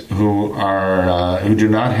those who do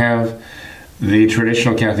not have the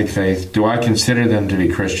traditional Catholic faith? Do I consider them to be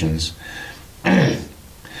Christians?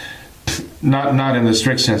 Not in the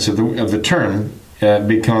strict sense of the term,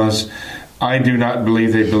 because I do not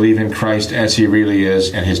believe they believe in Christ as He really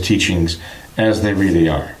is and His teachings as they really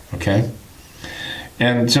are. Okay,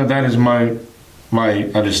 and so that is my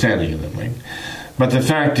understanding of them. Right? But the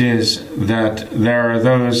fact is that there are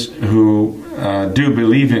those who do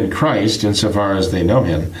believe in Christ insofar as they know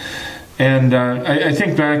Him. And I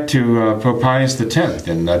think back to Pope Pius X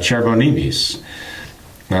in Cherbo Nimiis,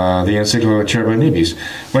 the encyclical Cherbo Nimiis,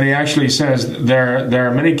 when he actually says there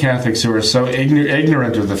are many Catholics who are so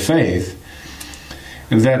ignorant of the faith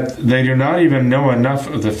that they do not even know enough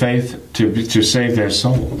of the faith to save their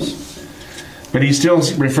souls. But he still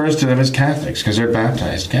refers to them as Catholics because they're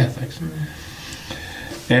baptized Catholics.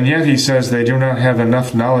 And yet he says they do not have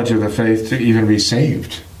enough knowledge of the faith to even be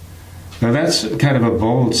saved Now that's kind of a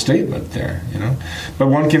bold statement there, you know. But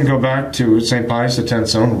one can go back to St. Pius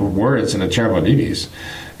X's own words in the Charbonnides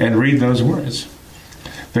and read those words.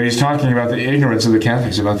 That he's talking about the ignorance of the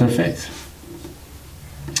Catholics about their faith.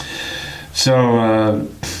 So,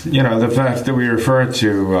 you know, the fact that we refer to,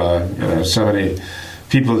 you know, so many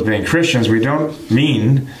people as being Christians, we don't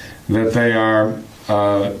mean that they are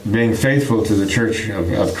being faithful to the Church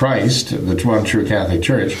of Christ, the one true Catholic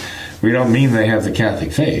Church. We don't mean they have the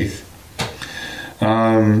Catholic faith.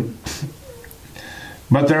 But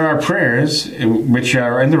there are prayers which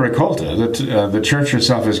are in the Recolta that the Church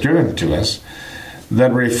herself has given to us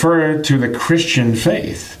that refer to the Christian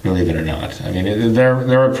faith, believe it or not. I mean,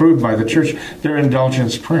 they're approved by the Church. They're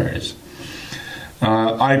indulgence prayers.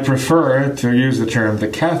 I prefer to use the term the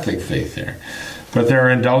Catholic faith there. But there are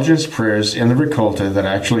indulgence prayers in the Recolta that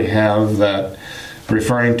actually have that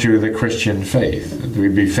referring to the Christian faith.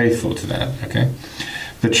 We'd be faithful to that, okay?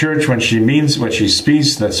 The Church, when she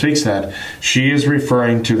speaks that, she is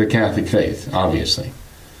referring to the Catholic faith, obviously,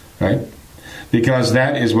 right? Because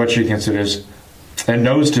that is what she considers and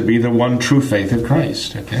knows to be the one true faith of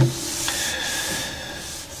Christ, okay?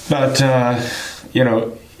 But, you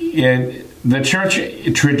know, the Church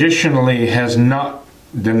traditionally has not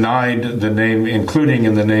denied the name, including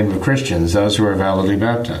in the name of Christians, those who are validly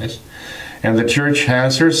baptized. And the Church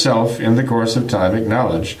has herself, in the course of time,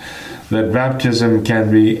 acknowledged that baptism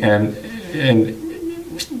can be and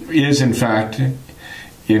is, in fact,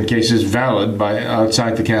 in cases valid by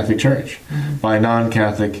outside the Catholic Church, by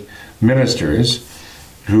non-Catholic ministers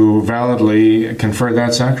who validly confer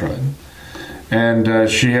that sacrament. And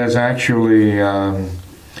she has actually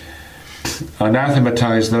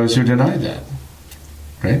anathematized those who deny that.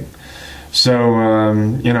 Right? So,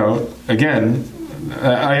 you know, again,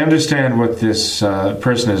 I understand what this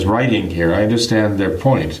person is writing here. I understand their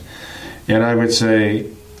point. And I would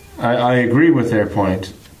say I agree with their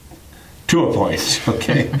point to a point,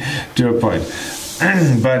 okay? To a point.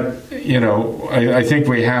 But, you know, I think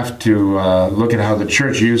we have to look at how the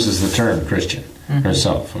Church uses the term Christian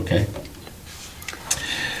herself, okay?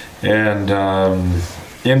 And,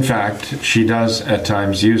 in fact, she does at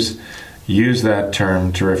times use that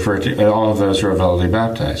term to refer to all of those who are validly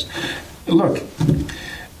baptized. Look,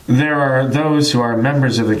 there are those who are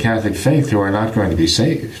members of the Catholic faith who are not going to be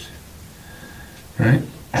saved, right?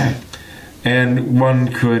 And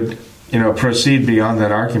one could, you know, proceed beyond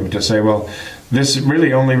that argument to say, well, this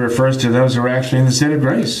really only refers to those who are actually in the state of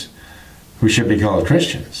grace, who should be called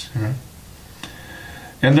Christians, right?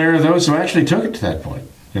 And there are those who actually took it to that point,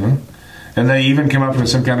 you know, and they even come up with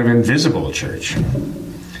some kind of invisible church.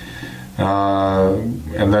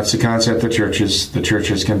 And that's the concept the church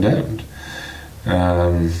has condemned.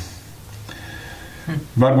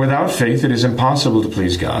 But without faith, it is impossible to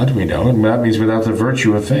please God, we know, and that means without the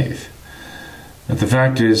virtue of faith. But the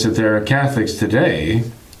fact is that there are Catholics today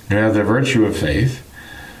who have the virtue of faith,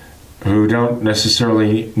 who don't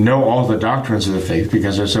necessarily know all the doctrines of the faith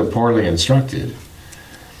because they're so poorly instructed.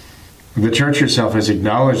 The Church herself has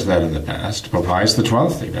acknowledged that in the past. Pope Pius XII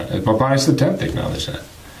acknowledged that.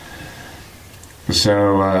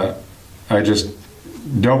 So I just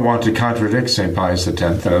don't want to contradict St. Pius X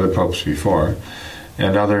and other popes before,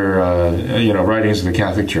 and other writings of the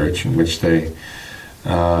Catholic Church in which they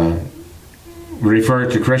refer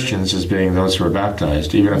to Christians as being those who are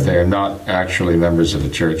baptized, even if they are not actually members of the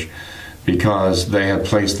Church, because they have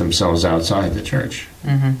placed themselves outside the Church.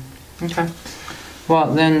 Okay.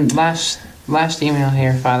 Well, then last email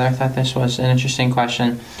here, Father, I thought this was an interesting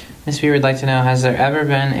question. This viewer would like to know, has there ever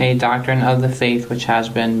been a doctrine of the faith which has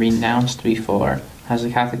been renounced before? Has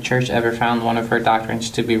the Catholic Church ever found one of her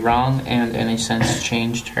doctrines to be wrong and, in a sense,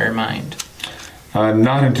 changed her mind?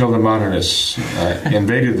 Not until the modernists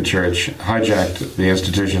invaded the Church, hijacked the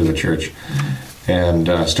institution of the Church, and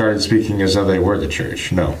started speaking as though they were the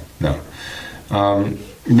Church. No.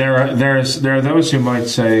 There are those who might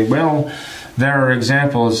say, well, there are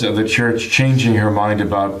examples of the Church changing her mind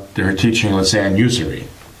about her teaching, let's say, on usury.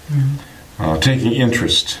 Taking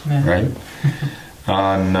interest, right,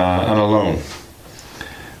 on a loan.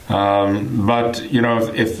 But, you know,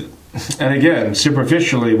 and again,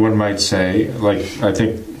 superficially one might say, like, I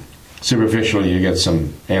think superficially you get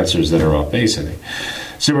some answers that are off base, I think.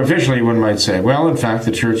 Superficially one might say, well, in fact,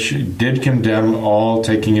 the Church did condemn all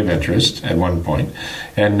taking of interest at one point,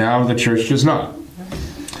 and now the Church does not.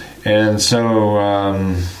 And so,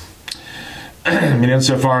 I mean,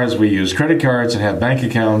 insofar as we use credit cards and have bank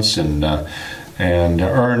accounts and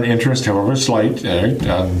earn interest, however slight,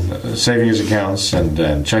 on savings accounts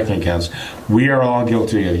and checking accounts, we are all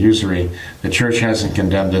guilty of usury. The Church hasn't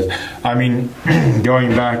condemned it. I mean,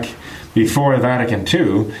 going back before Vatican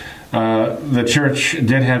II, the church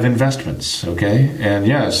did have investments, okay? And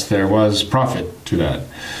yes, there was profit to that.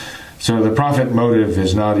 So the profit motive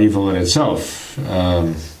is not evil in itself.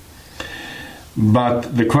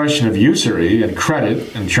 But the question of usury and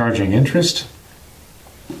credit and charging interest,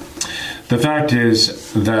 the fact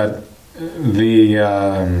is that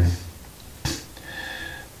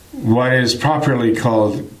what is properly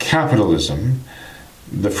called capitalism,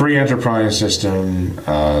 the free enterprise system,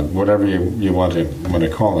 whatever you want to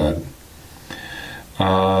call that,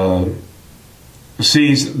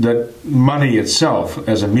 sees that money itself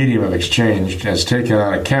as a medium of exchange has taken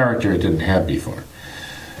on a character it didn't have before.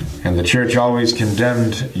 And the church always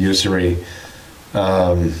condemned usury,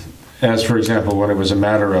 as for example, when it was a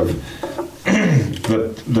matter of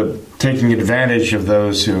the taking advantage of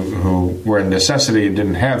those who were in necessity and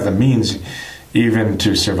didn't have the means even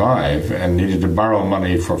to survive and needed to borrow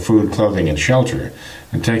money for food, clothing, and shelter,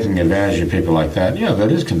 and taking advantage of people like that, yeah,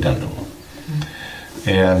 that is condemnable.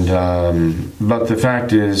 And but the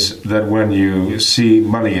fact is that when you see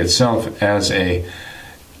money itself as a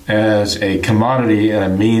commodity and a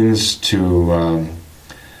means to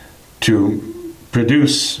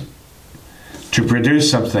produce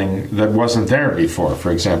something that wasn't there before,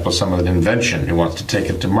 for example, some of an invention who wants to take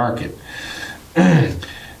it to market,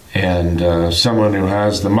 and someone who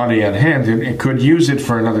has the money at hand it could use it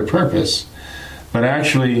for another purpose, but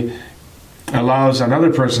actually allows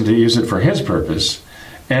another person to use it for his purpose,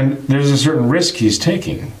 and there's a certain risk he's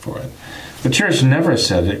taking for it. The church never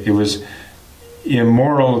said it was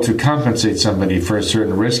immoral to compensate somebody for a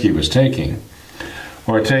certain risk he was taking,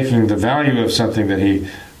 or taking the value of something that he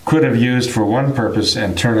could have used for one purpose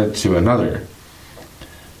and turn it to another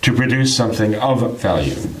to produce something of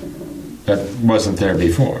value that wasn't there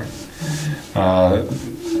before.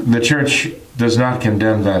 The church does not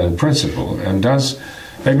condemn that in principle and does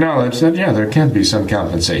acknowledge that, yeah, there can be some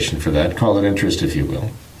compensation for that, call it interest if you will.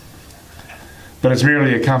 But it's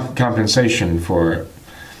merely a compensation for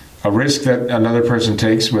a risk that another person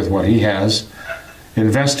takes with what he has,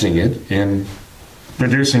 investing it in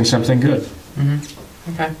producing something good. Mm-hmm.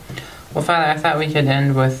 Okay. Well, Father, I thought we could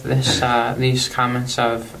end with this these comments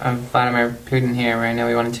of Vladimir Putin here, where I know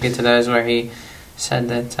we wanted to get to those, where he said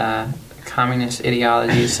that communist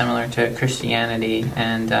ideology is similar to Christianity,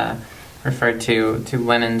 and referred to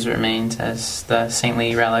Lenin's remains as the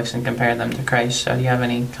saintly relics and compared them to Christ. So do you have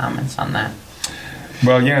any comments on that?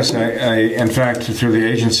 Well, yes. I in fact, through the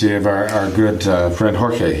agency of our good friend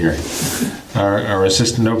Jorge here, our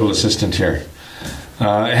noble assistant here,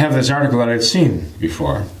 I have this article that I'd seen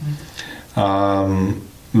before.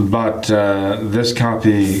 But this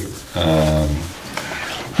copy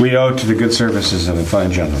we owe to the good services of a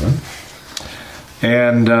fine gentleman.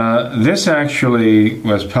 And this actually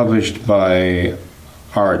was published by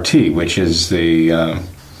RT, which is the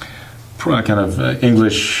kind of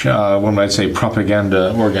English, one might say,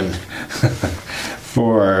 propaganda organ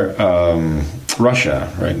for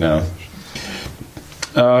Russia right now.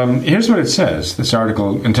 Here's what it says, this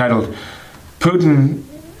article entitled, Putin,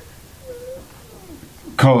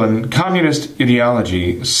 Communist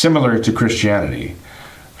Ideology Similar to Christianity.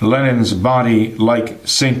 Lenin's Body Like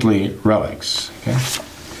Saintly Relics. Okay?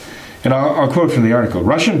 And I'll quote from the article.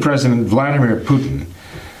 Russian President Vladimir Putin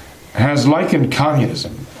has likened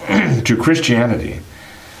communism to Christianity,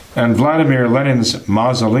 and Vladimir Lenin's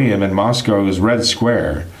mausoleum in Moscow's Red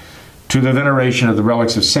Square to the veneration of the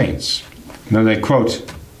relics of saints. Then they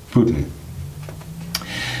quote Putin.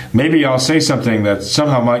 Maybe I'll say something that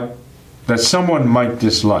someone might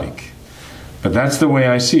dislike, but that's the way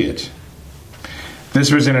I see it. This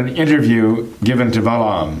was in an interview given to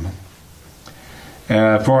Valam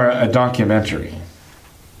for a documentary.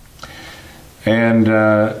 And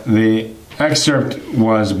the excerpt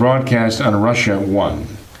was broadcast on Russia 1.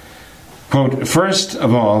 Quote, first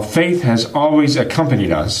of all, faith has always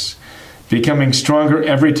accompanied us, becoming stronger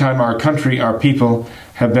every time our country, our people,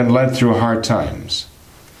 have been led through hard times.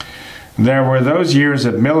 There were those years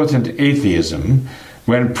of militant atheism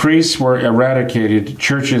when priests were eradicated,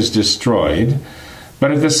 churches destroyed,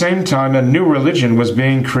 but at the same time a new religion was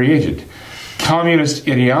being created. Communist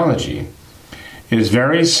ideology is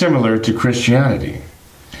very similar to Christianity.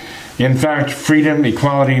 In fact, freedom,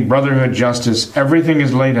 equality, brotherhood, justice, everything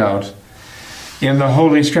is laid out in the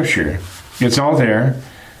Holy Scripture. It's all there.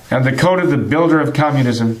 And the code of the builder of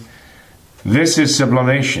communism, this is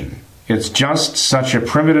sublimation. It's just such a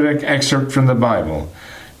primitive excerpt from the Bible.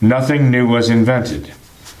 Nothing new was invented.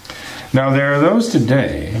 Now, there are those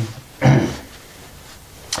today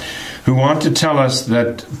who want to tell us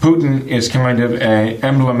that Putin is kind of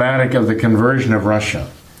emblematic of the conversion of Russia.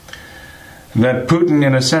 that Putin,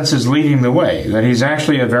 in a sense, is leading the way, that he's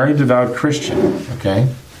actually a very devout Christian,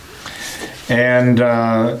 okay? And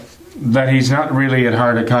that he's not really at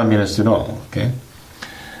heart a communist at all, okay?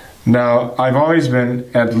 Now, I've always been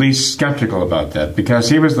at least skeptical about that, because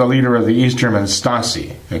he was the leader of the East German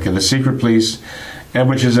Stasi, okay, the secret police, and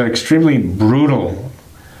which is an extremely brutal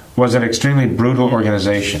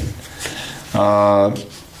organization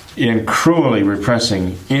in cruelly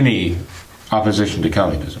repressing any opposition to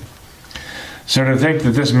communism. So to think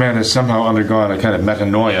that this man has somehow undergone a kind of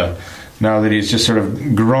metanoia now that he's just sort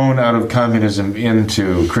of grown out of communism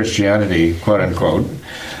into Christianity, quote unquote,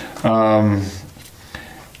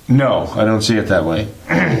 no, I don't see it that way.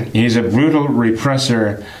 He's a brutal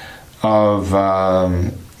repressor of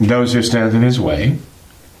those who stand in his way.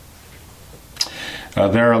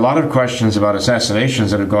 There are a lot of questions about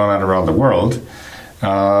assassinations that have gone on around the world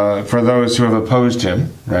for those who have opposed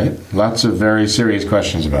him, right? Lots of very serious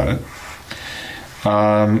questions about it.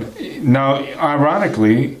 Now,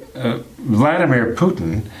 ironically, Vladimir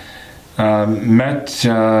Putin met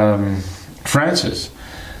Francis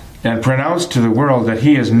and pronounced to the world that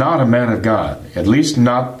he is not a man of God, at least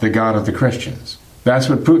not the God of the Christians. That's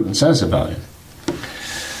what Putin says about him.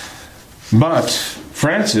 But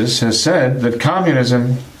Francis has said that communists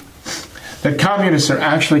are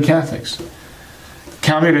actually Catholics.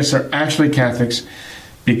 Communists are actually Catholics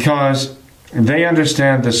because they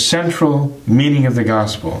understand the central meaning of the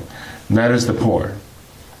gospel, and that is the poor.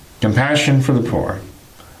 Compassion for the poor,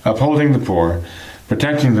 upholding the poor,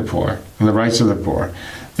 protecting the poor, and the rights of the poor.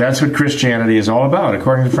 That's what Christianity is all about,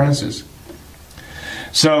 according to Francis.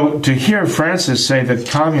 So to hear Francis say that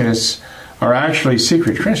communists are actually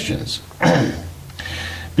secret Christians,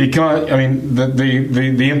 because, I mean,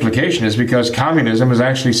 the implication is because communism is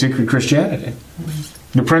actually secret Christianity.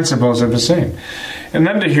 The principles are the same. And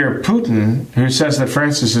then to hear Putin, who says that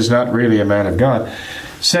Francis is not really a man of God,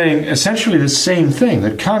 saying essentially the same thing,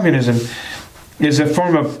 that communism is a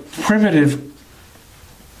form of primitive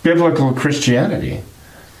biblical Christianity.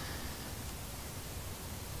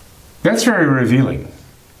 That's very revealing.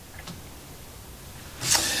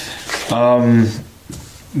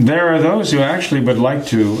 There are those who actually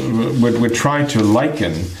would try to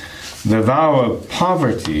liken the vow of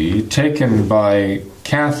poverty taken by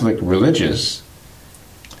Catholic religious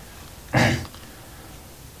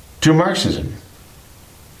to Marxism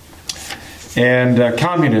and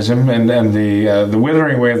communism and the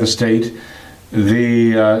withering away of the state,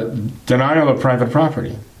 the denial of private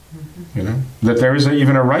property. You know, that there is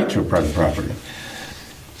even a right to private property.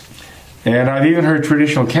 And I've even heard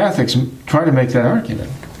traditional Catholics try to make that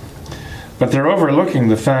argument. But they're overlooking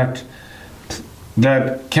the fact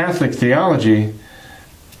that Catholic theology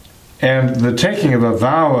and the taking of a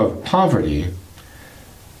vow of poverty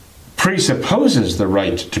presupposes the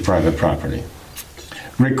right to private property,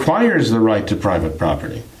 requires the right to private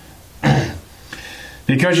property.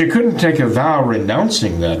 Because you couldn't take a vow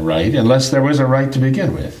renouncing that right unless there was a right to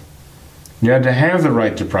begin with. You had to have the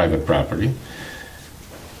right to private property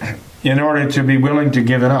in order to be willing to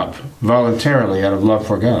give it up voluntarily out of love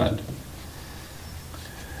for God.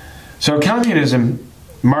 So communism,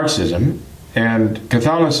 Marxism, and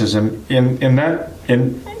Catholicism,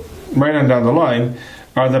 right on down the line,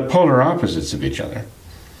 are the polar opposites of each other.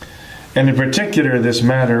 And in particular, this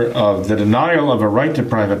matter of the denial of a right to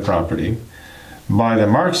private property by the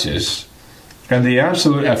Marxists and the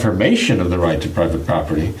absolute affirmation of the right to private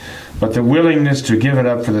property, but the willingness to give it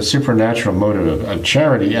up for the supernatural motive of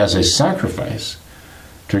charity as a sacrifice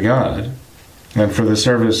to God and for the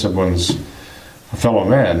service of one's fellow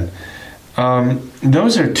man,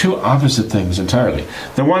 those are two opposite things entirely.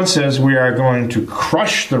 The one says we are going to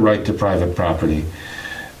crush the right to private property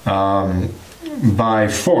by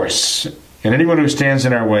force, and anyone who stands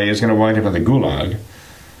in our way is going to wind up in the gulag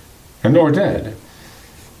or dead.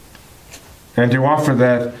 And to offer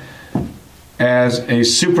that as a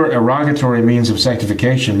supererogatory means of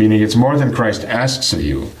sanctification, meaning it's more than Christ asks of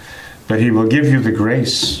you, but he will give you the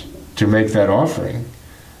grace to make that offering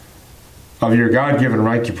of your God-given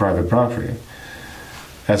right to private property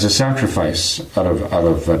as a sacrifice out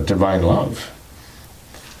of divine love.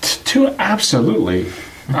 Two absolutely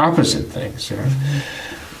opposite things. You know?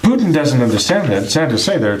 Putin doesn't understand that. It's sad to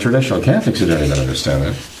say there are traditional Catholics who don't even understand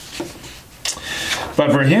that.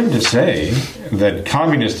 But for him to say that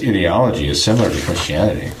communist ideology is similar to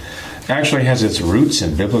Christianity, actually has its roots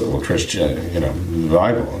in biblical Christian, the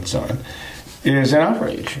Bible and so on, is an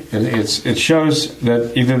outrage. It shows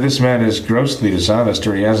that either this man is grossly dishonest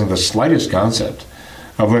or he hasn't the slightest concept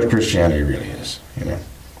of what Christianity really is.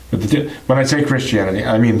 But when I say Christianity,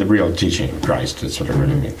 I mean the real teaching of Christ. That's what I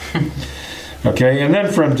really mean. Okay, and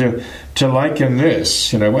then for him to liken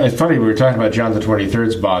this, it's funny, we were talking about John the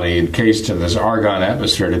 23rd's body encased in this argon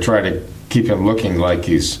atmosphere to try to keep him looking like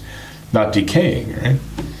he's not decaying, right?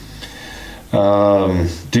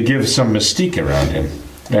 To give some mystique around him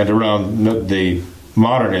and around the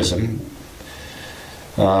modernism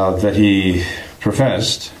that he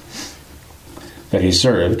professed, that he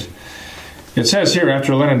served. It says here,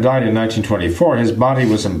 after Lenin died in 1924, his body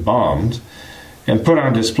was embalmed and put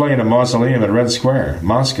on display in a mausoleum in Red Square,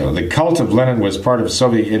 Moscow. The cult of Lenin was part of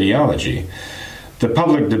Soviet ideology. The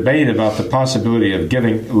public debate about the possibility of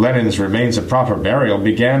giving Lenin's remains a proper burial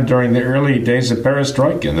began during the early days of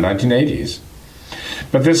perestroika in the 1980s.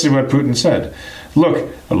 But this is what Putin said. Look,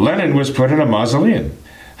 Lenin was put in a mausoleum.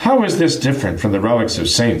 How is this different from the relics of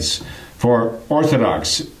saints for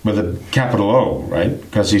Orthodox, with a capital O, right?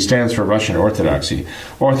 Because he stands for Russian Orthodoxy,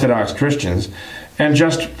 Orthodox Christians, and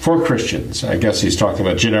just for Christians. I guess he's talking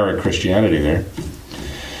about generic Christianity there.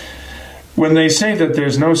 When they say that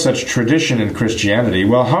there's no such tradition in Christianity,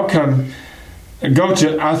 well, how come? Go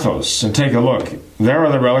to Athos and take a look. There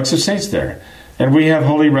are the relics of saints there. And we have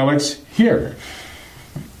holy relics here.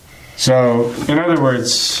 So, in other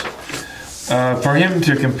words, for him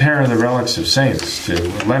to compare the relics of saints to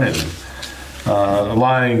Lenin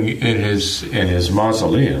lying in his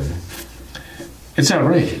mausoleum, it's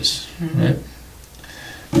outrageous, right?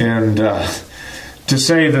 And to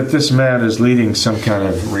say that this man is leading some kind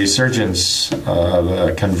of resurgence,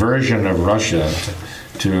 a conversion of Russia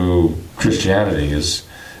to Christianity is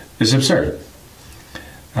absurd.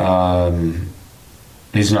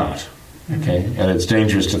 He's not, okay? And it's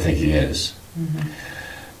dangerous to think he is.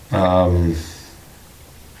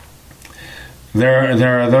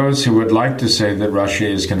 There are those who would like to say that Russia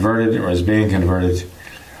is converted or is being converted,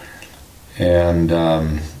 and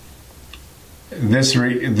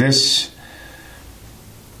this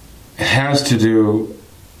has to do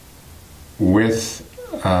with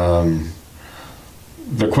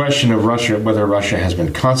the question of Russia, whether Russia has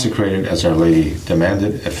been consecrated as Our Lady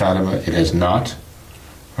demanded at Fatima. It has not,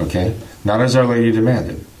 okay? Not as Our Lady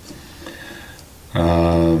demanded.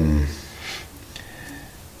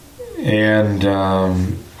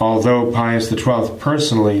 Although Pius XII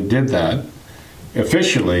personally did that,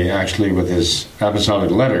 officially, actually, with his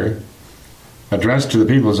apostolic letter addressed to the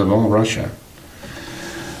peoples of all Russia,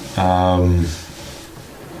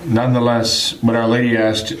 nonetheless, when Our Lady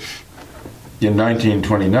asked in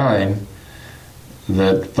 1929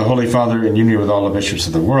 that the Holy Father, in union with all the bishops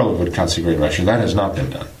of the world, would consecrate Russia, that has not been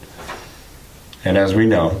done. And as we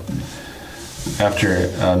know, after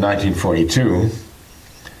 1942,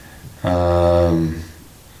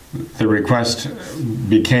 the request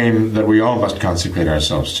became that we all must consecrate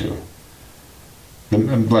ourselves to the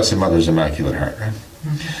Blessed Mother's Immaculate Heart. Right?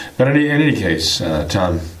 But in any case,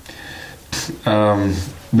 Tom,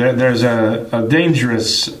 there's a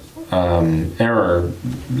dangerous error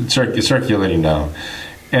circulating now,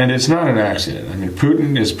 and it's not an accident. I mean,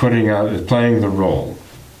 Putin is playing the role.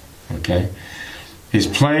 Okay. He's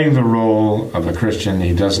playing the role of a Christian.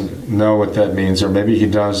 He doesn't know what that means, or maybe he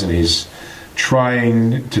does, and he's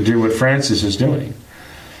trying to do what Francis is doing.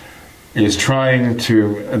 He's trying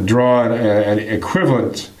to draw an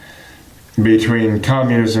equivalent between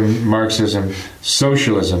communism, Marxism,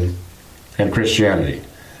 socialism, and Christianity.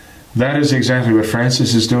 That is exactly what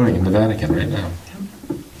Francis is doing in the Vatican right now.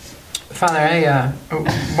 Father,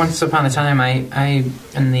 once upon a time, I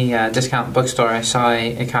in the discount bookstore, I saw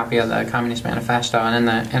a copy of the Communist Manifesto, and in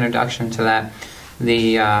the introduction to that,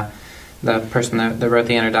 the person that wrote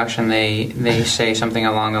the introduction, they say something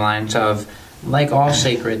along the lines of, like all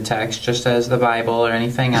sacred texts, just as the Bible or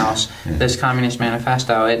anything else, this Communist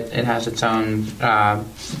Manifesto, it has its own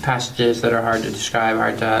passages that are hard to describe,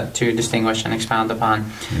 hard to distinguish and expound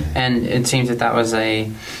upon. And it seems that was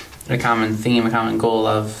a common theme, a common goal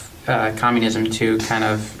of communism, to kind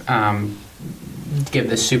of give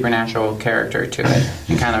this supernatural character to it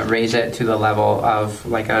and kind of raise it to the level of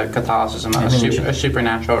like a Catholicism, a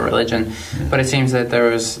supernatural religion. But it seems that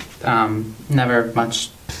there was never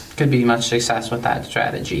could be much success with that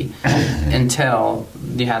strategy until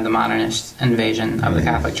you had the modernist invasion of the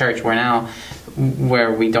Catholic Church,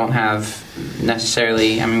 where we don't have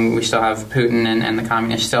necessarily, I mean, we still have Putin and the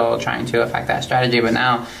communists still trying to affect that strategy, but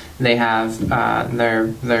now they have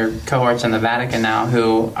their cohorts in the Vatican now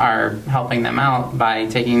who are helping them out by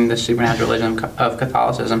taking the supernatural religion of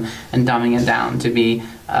Catholicism and dumbing it down to be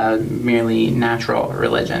a merely natural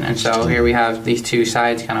religion. And so here we have these two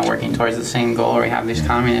sides kind of working towards the same goal. We have these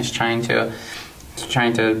communists trying to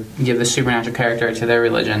give the supernatural character to their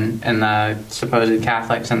religion, and the supposed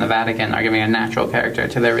Catholics in the Vatican are giving a natural character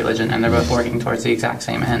to their religion, and they're both working towards the exact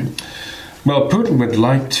same end. Well, Putin would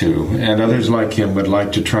like to, and others like him would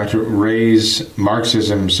like to try to raise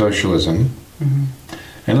Marxism, socialism,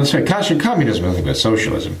 and let's say communism, nothing but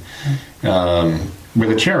socialism, with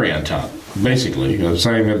a cherry on top, basically,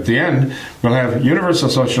 saying that at the end we'll have universal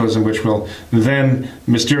socialism, which will then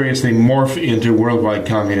mysteriously morph into worldwide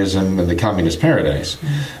communism and the communist paradise.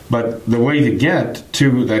 But the way to get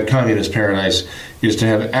to that communist paradise is to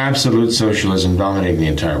have absolute socialism dominating the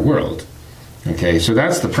entire world. Okay, so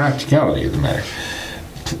that's the practicality of the matter.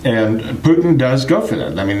 And Putin does go for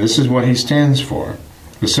that. I mean, this is what he stands for,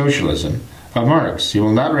 the socialism of Marx. He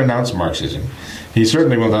will not renounce Marxism. He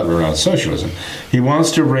certainly will not renounce socialism. He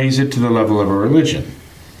wants to raise it to the level of a religion.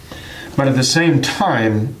 But at the same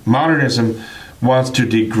time, modernism wants to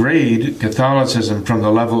degrade Catholicism from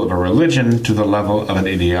the level of a religion to the level of an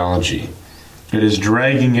ideology. It is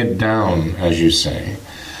dragging it down, as you say,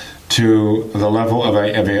 to the level of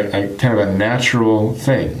a kind of a natural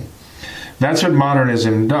thing. That's what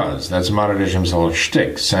modernism does. That's modernism's whole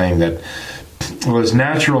shtick, saying that, well, it's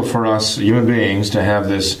natural for us human beings to have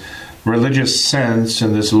this religious sense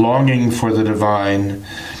and this longing for the divine,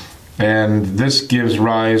 and this gives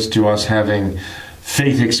rise to us having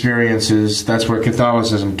faith experiences. That's where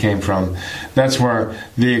Catholicism came from. That's where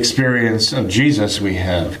the experience of Jesus we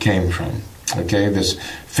have came from. Okay, this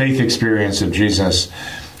faith experience of Jesus.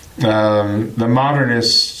 The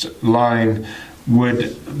modernist line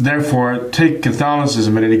would therefore take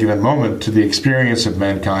Catholicism at any given moment to the experience of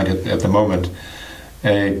mankind at the moment,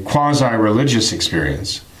 a quasi-religious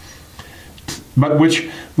experience, but which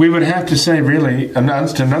we would have to say really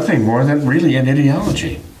amounts to nothing more than really an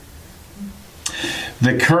ideology.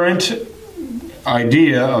 The current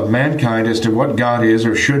idea of mankind as to what God is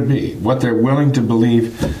or should be, what they're willing to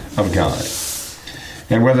believe of God,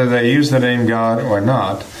 and whether they use the name God or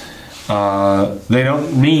not, they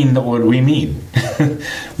don't mean what we mean.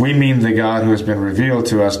 We mean the God who has been revealed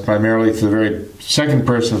to us primarily through the very second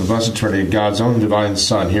person of the Blessed Trinity, God's own divine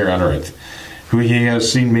Son here on earth. Who he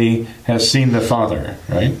has seen me has seen the Father,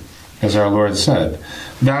 right? As our Lord said.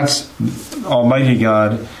 That's Almighty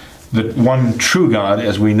God, the one true God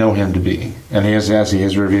as we know him to be, and as he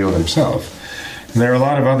has revealed himself. And there are a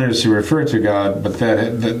lot of others who refer to God, but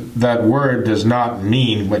that word does not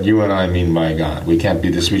mean what you and I mean by God. We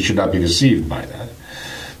should not be deceived by that.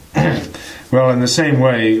 Well, in the same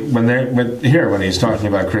way, when he's talking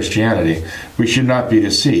about Christianity, we should not be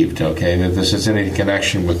deceived, okay, that this is any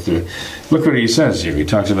connection with look what he says here. He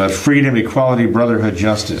talks about freedom, equality, brotherhood,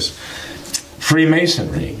 justice.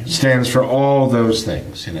 Freemasonry stands for all those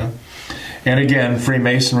things, you know. And again,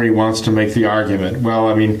 Freemasonry wants to make the argument, well,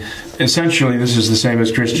 I mean, essentially this is the same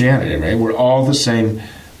as Christianity, right? We're all the same,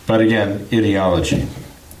 but again, ideology.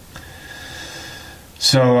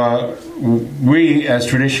 So we, as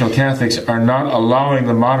traditional Catholics, are not allowing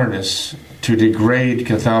the modernists to degrade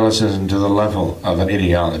Catholicism to the level of an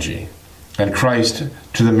ideology, and Christ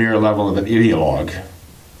to the mere level of an ideologue.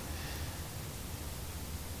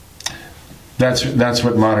 That's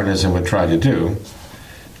what modernism would try to do.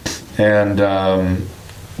 And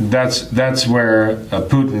that's where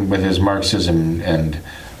Putin, with his Marxism and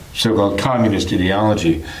so-called communist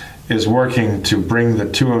ideology, is working to bring the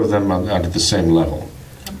two of them onto the same level.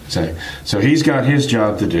 So he's got his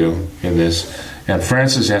job to do in this, and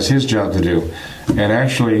Francis has his job to do, and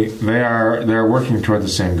actually they're working toward the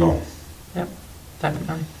same goal. Yep,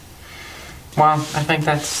 definitely. Well, I think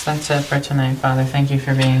that's it for tonight, Father. Thank you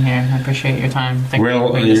for being here. I appreciate your time.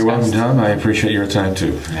 Well, you're welcome, Tom. I appreciate your time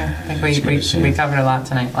too. Yeah, I think we covered a lot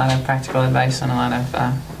tonight. A lot of practical advice and a lot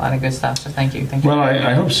of good stuff. So thank you. Thank you. Well,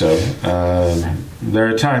 I hope so. There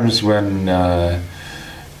are times when,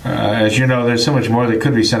 as you know, there's so much more that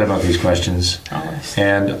could be said about these questions. Always.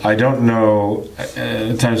 And I don't know.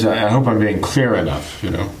 At times, I hope I'm being clear enough. You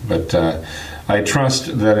know, but. I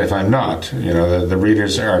trust that if I'm not, you know, the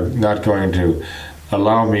readers are not going to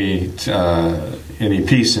allow me any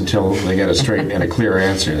peace until they get a straight and a clear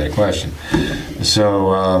answer to that question.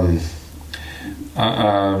 So,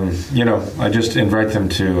 you know, I just invite them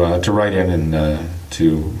to write in and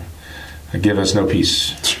to give us no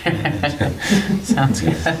peace. Sounds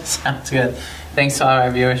good. Sounds good. Thanks to all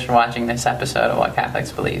our viewers for watching this episode of What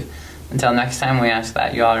Catholics Believe. Until next time, we ask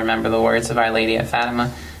that you all remember the words of Our Lady of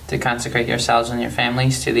Fatima, to consecrate yourselves and your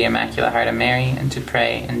families to the Immaculate Heart of Mary, and to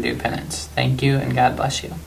pray and do penance. Thank you, and God bless you.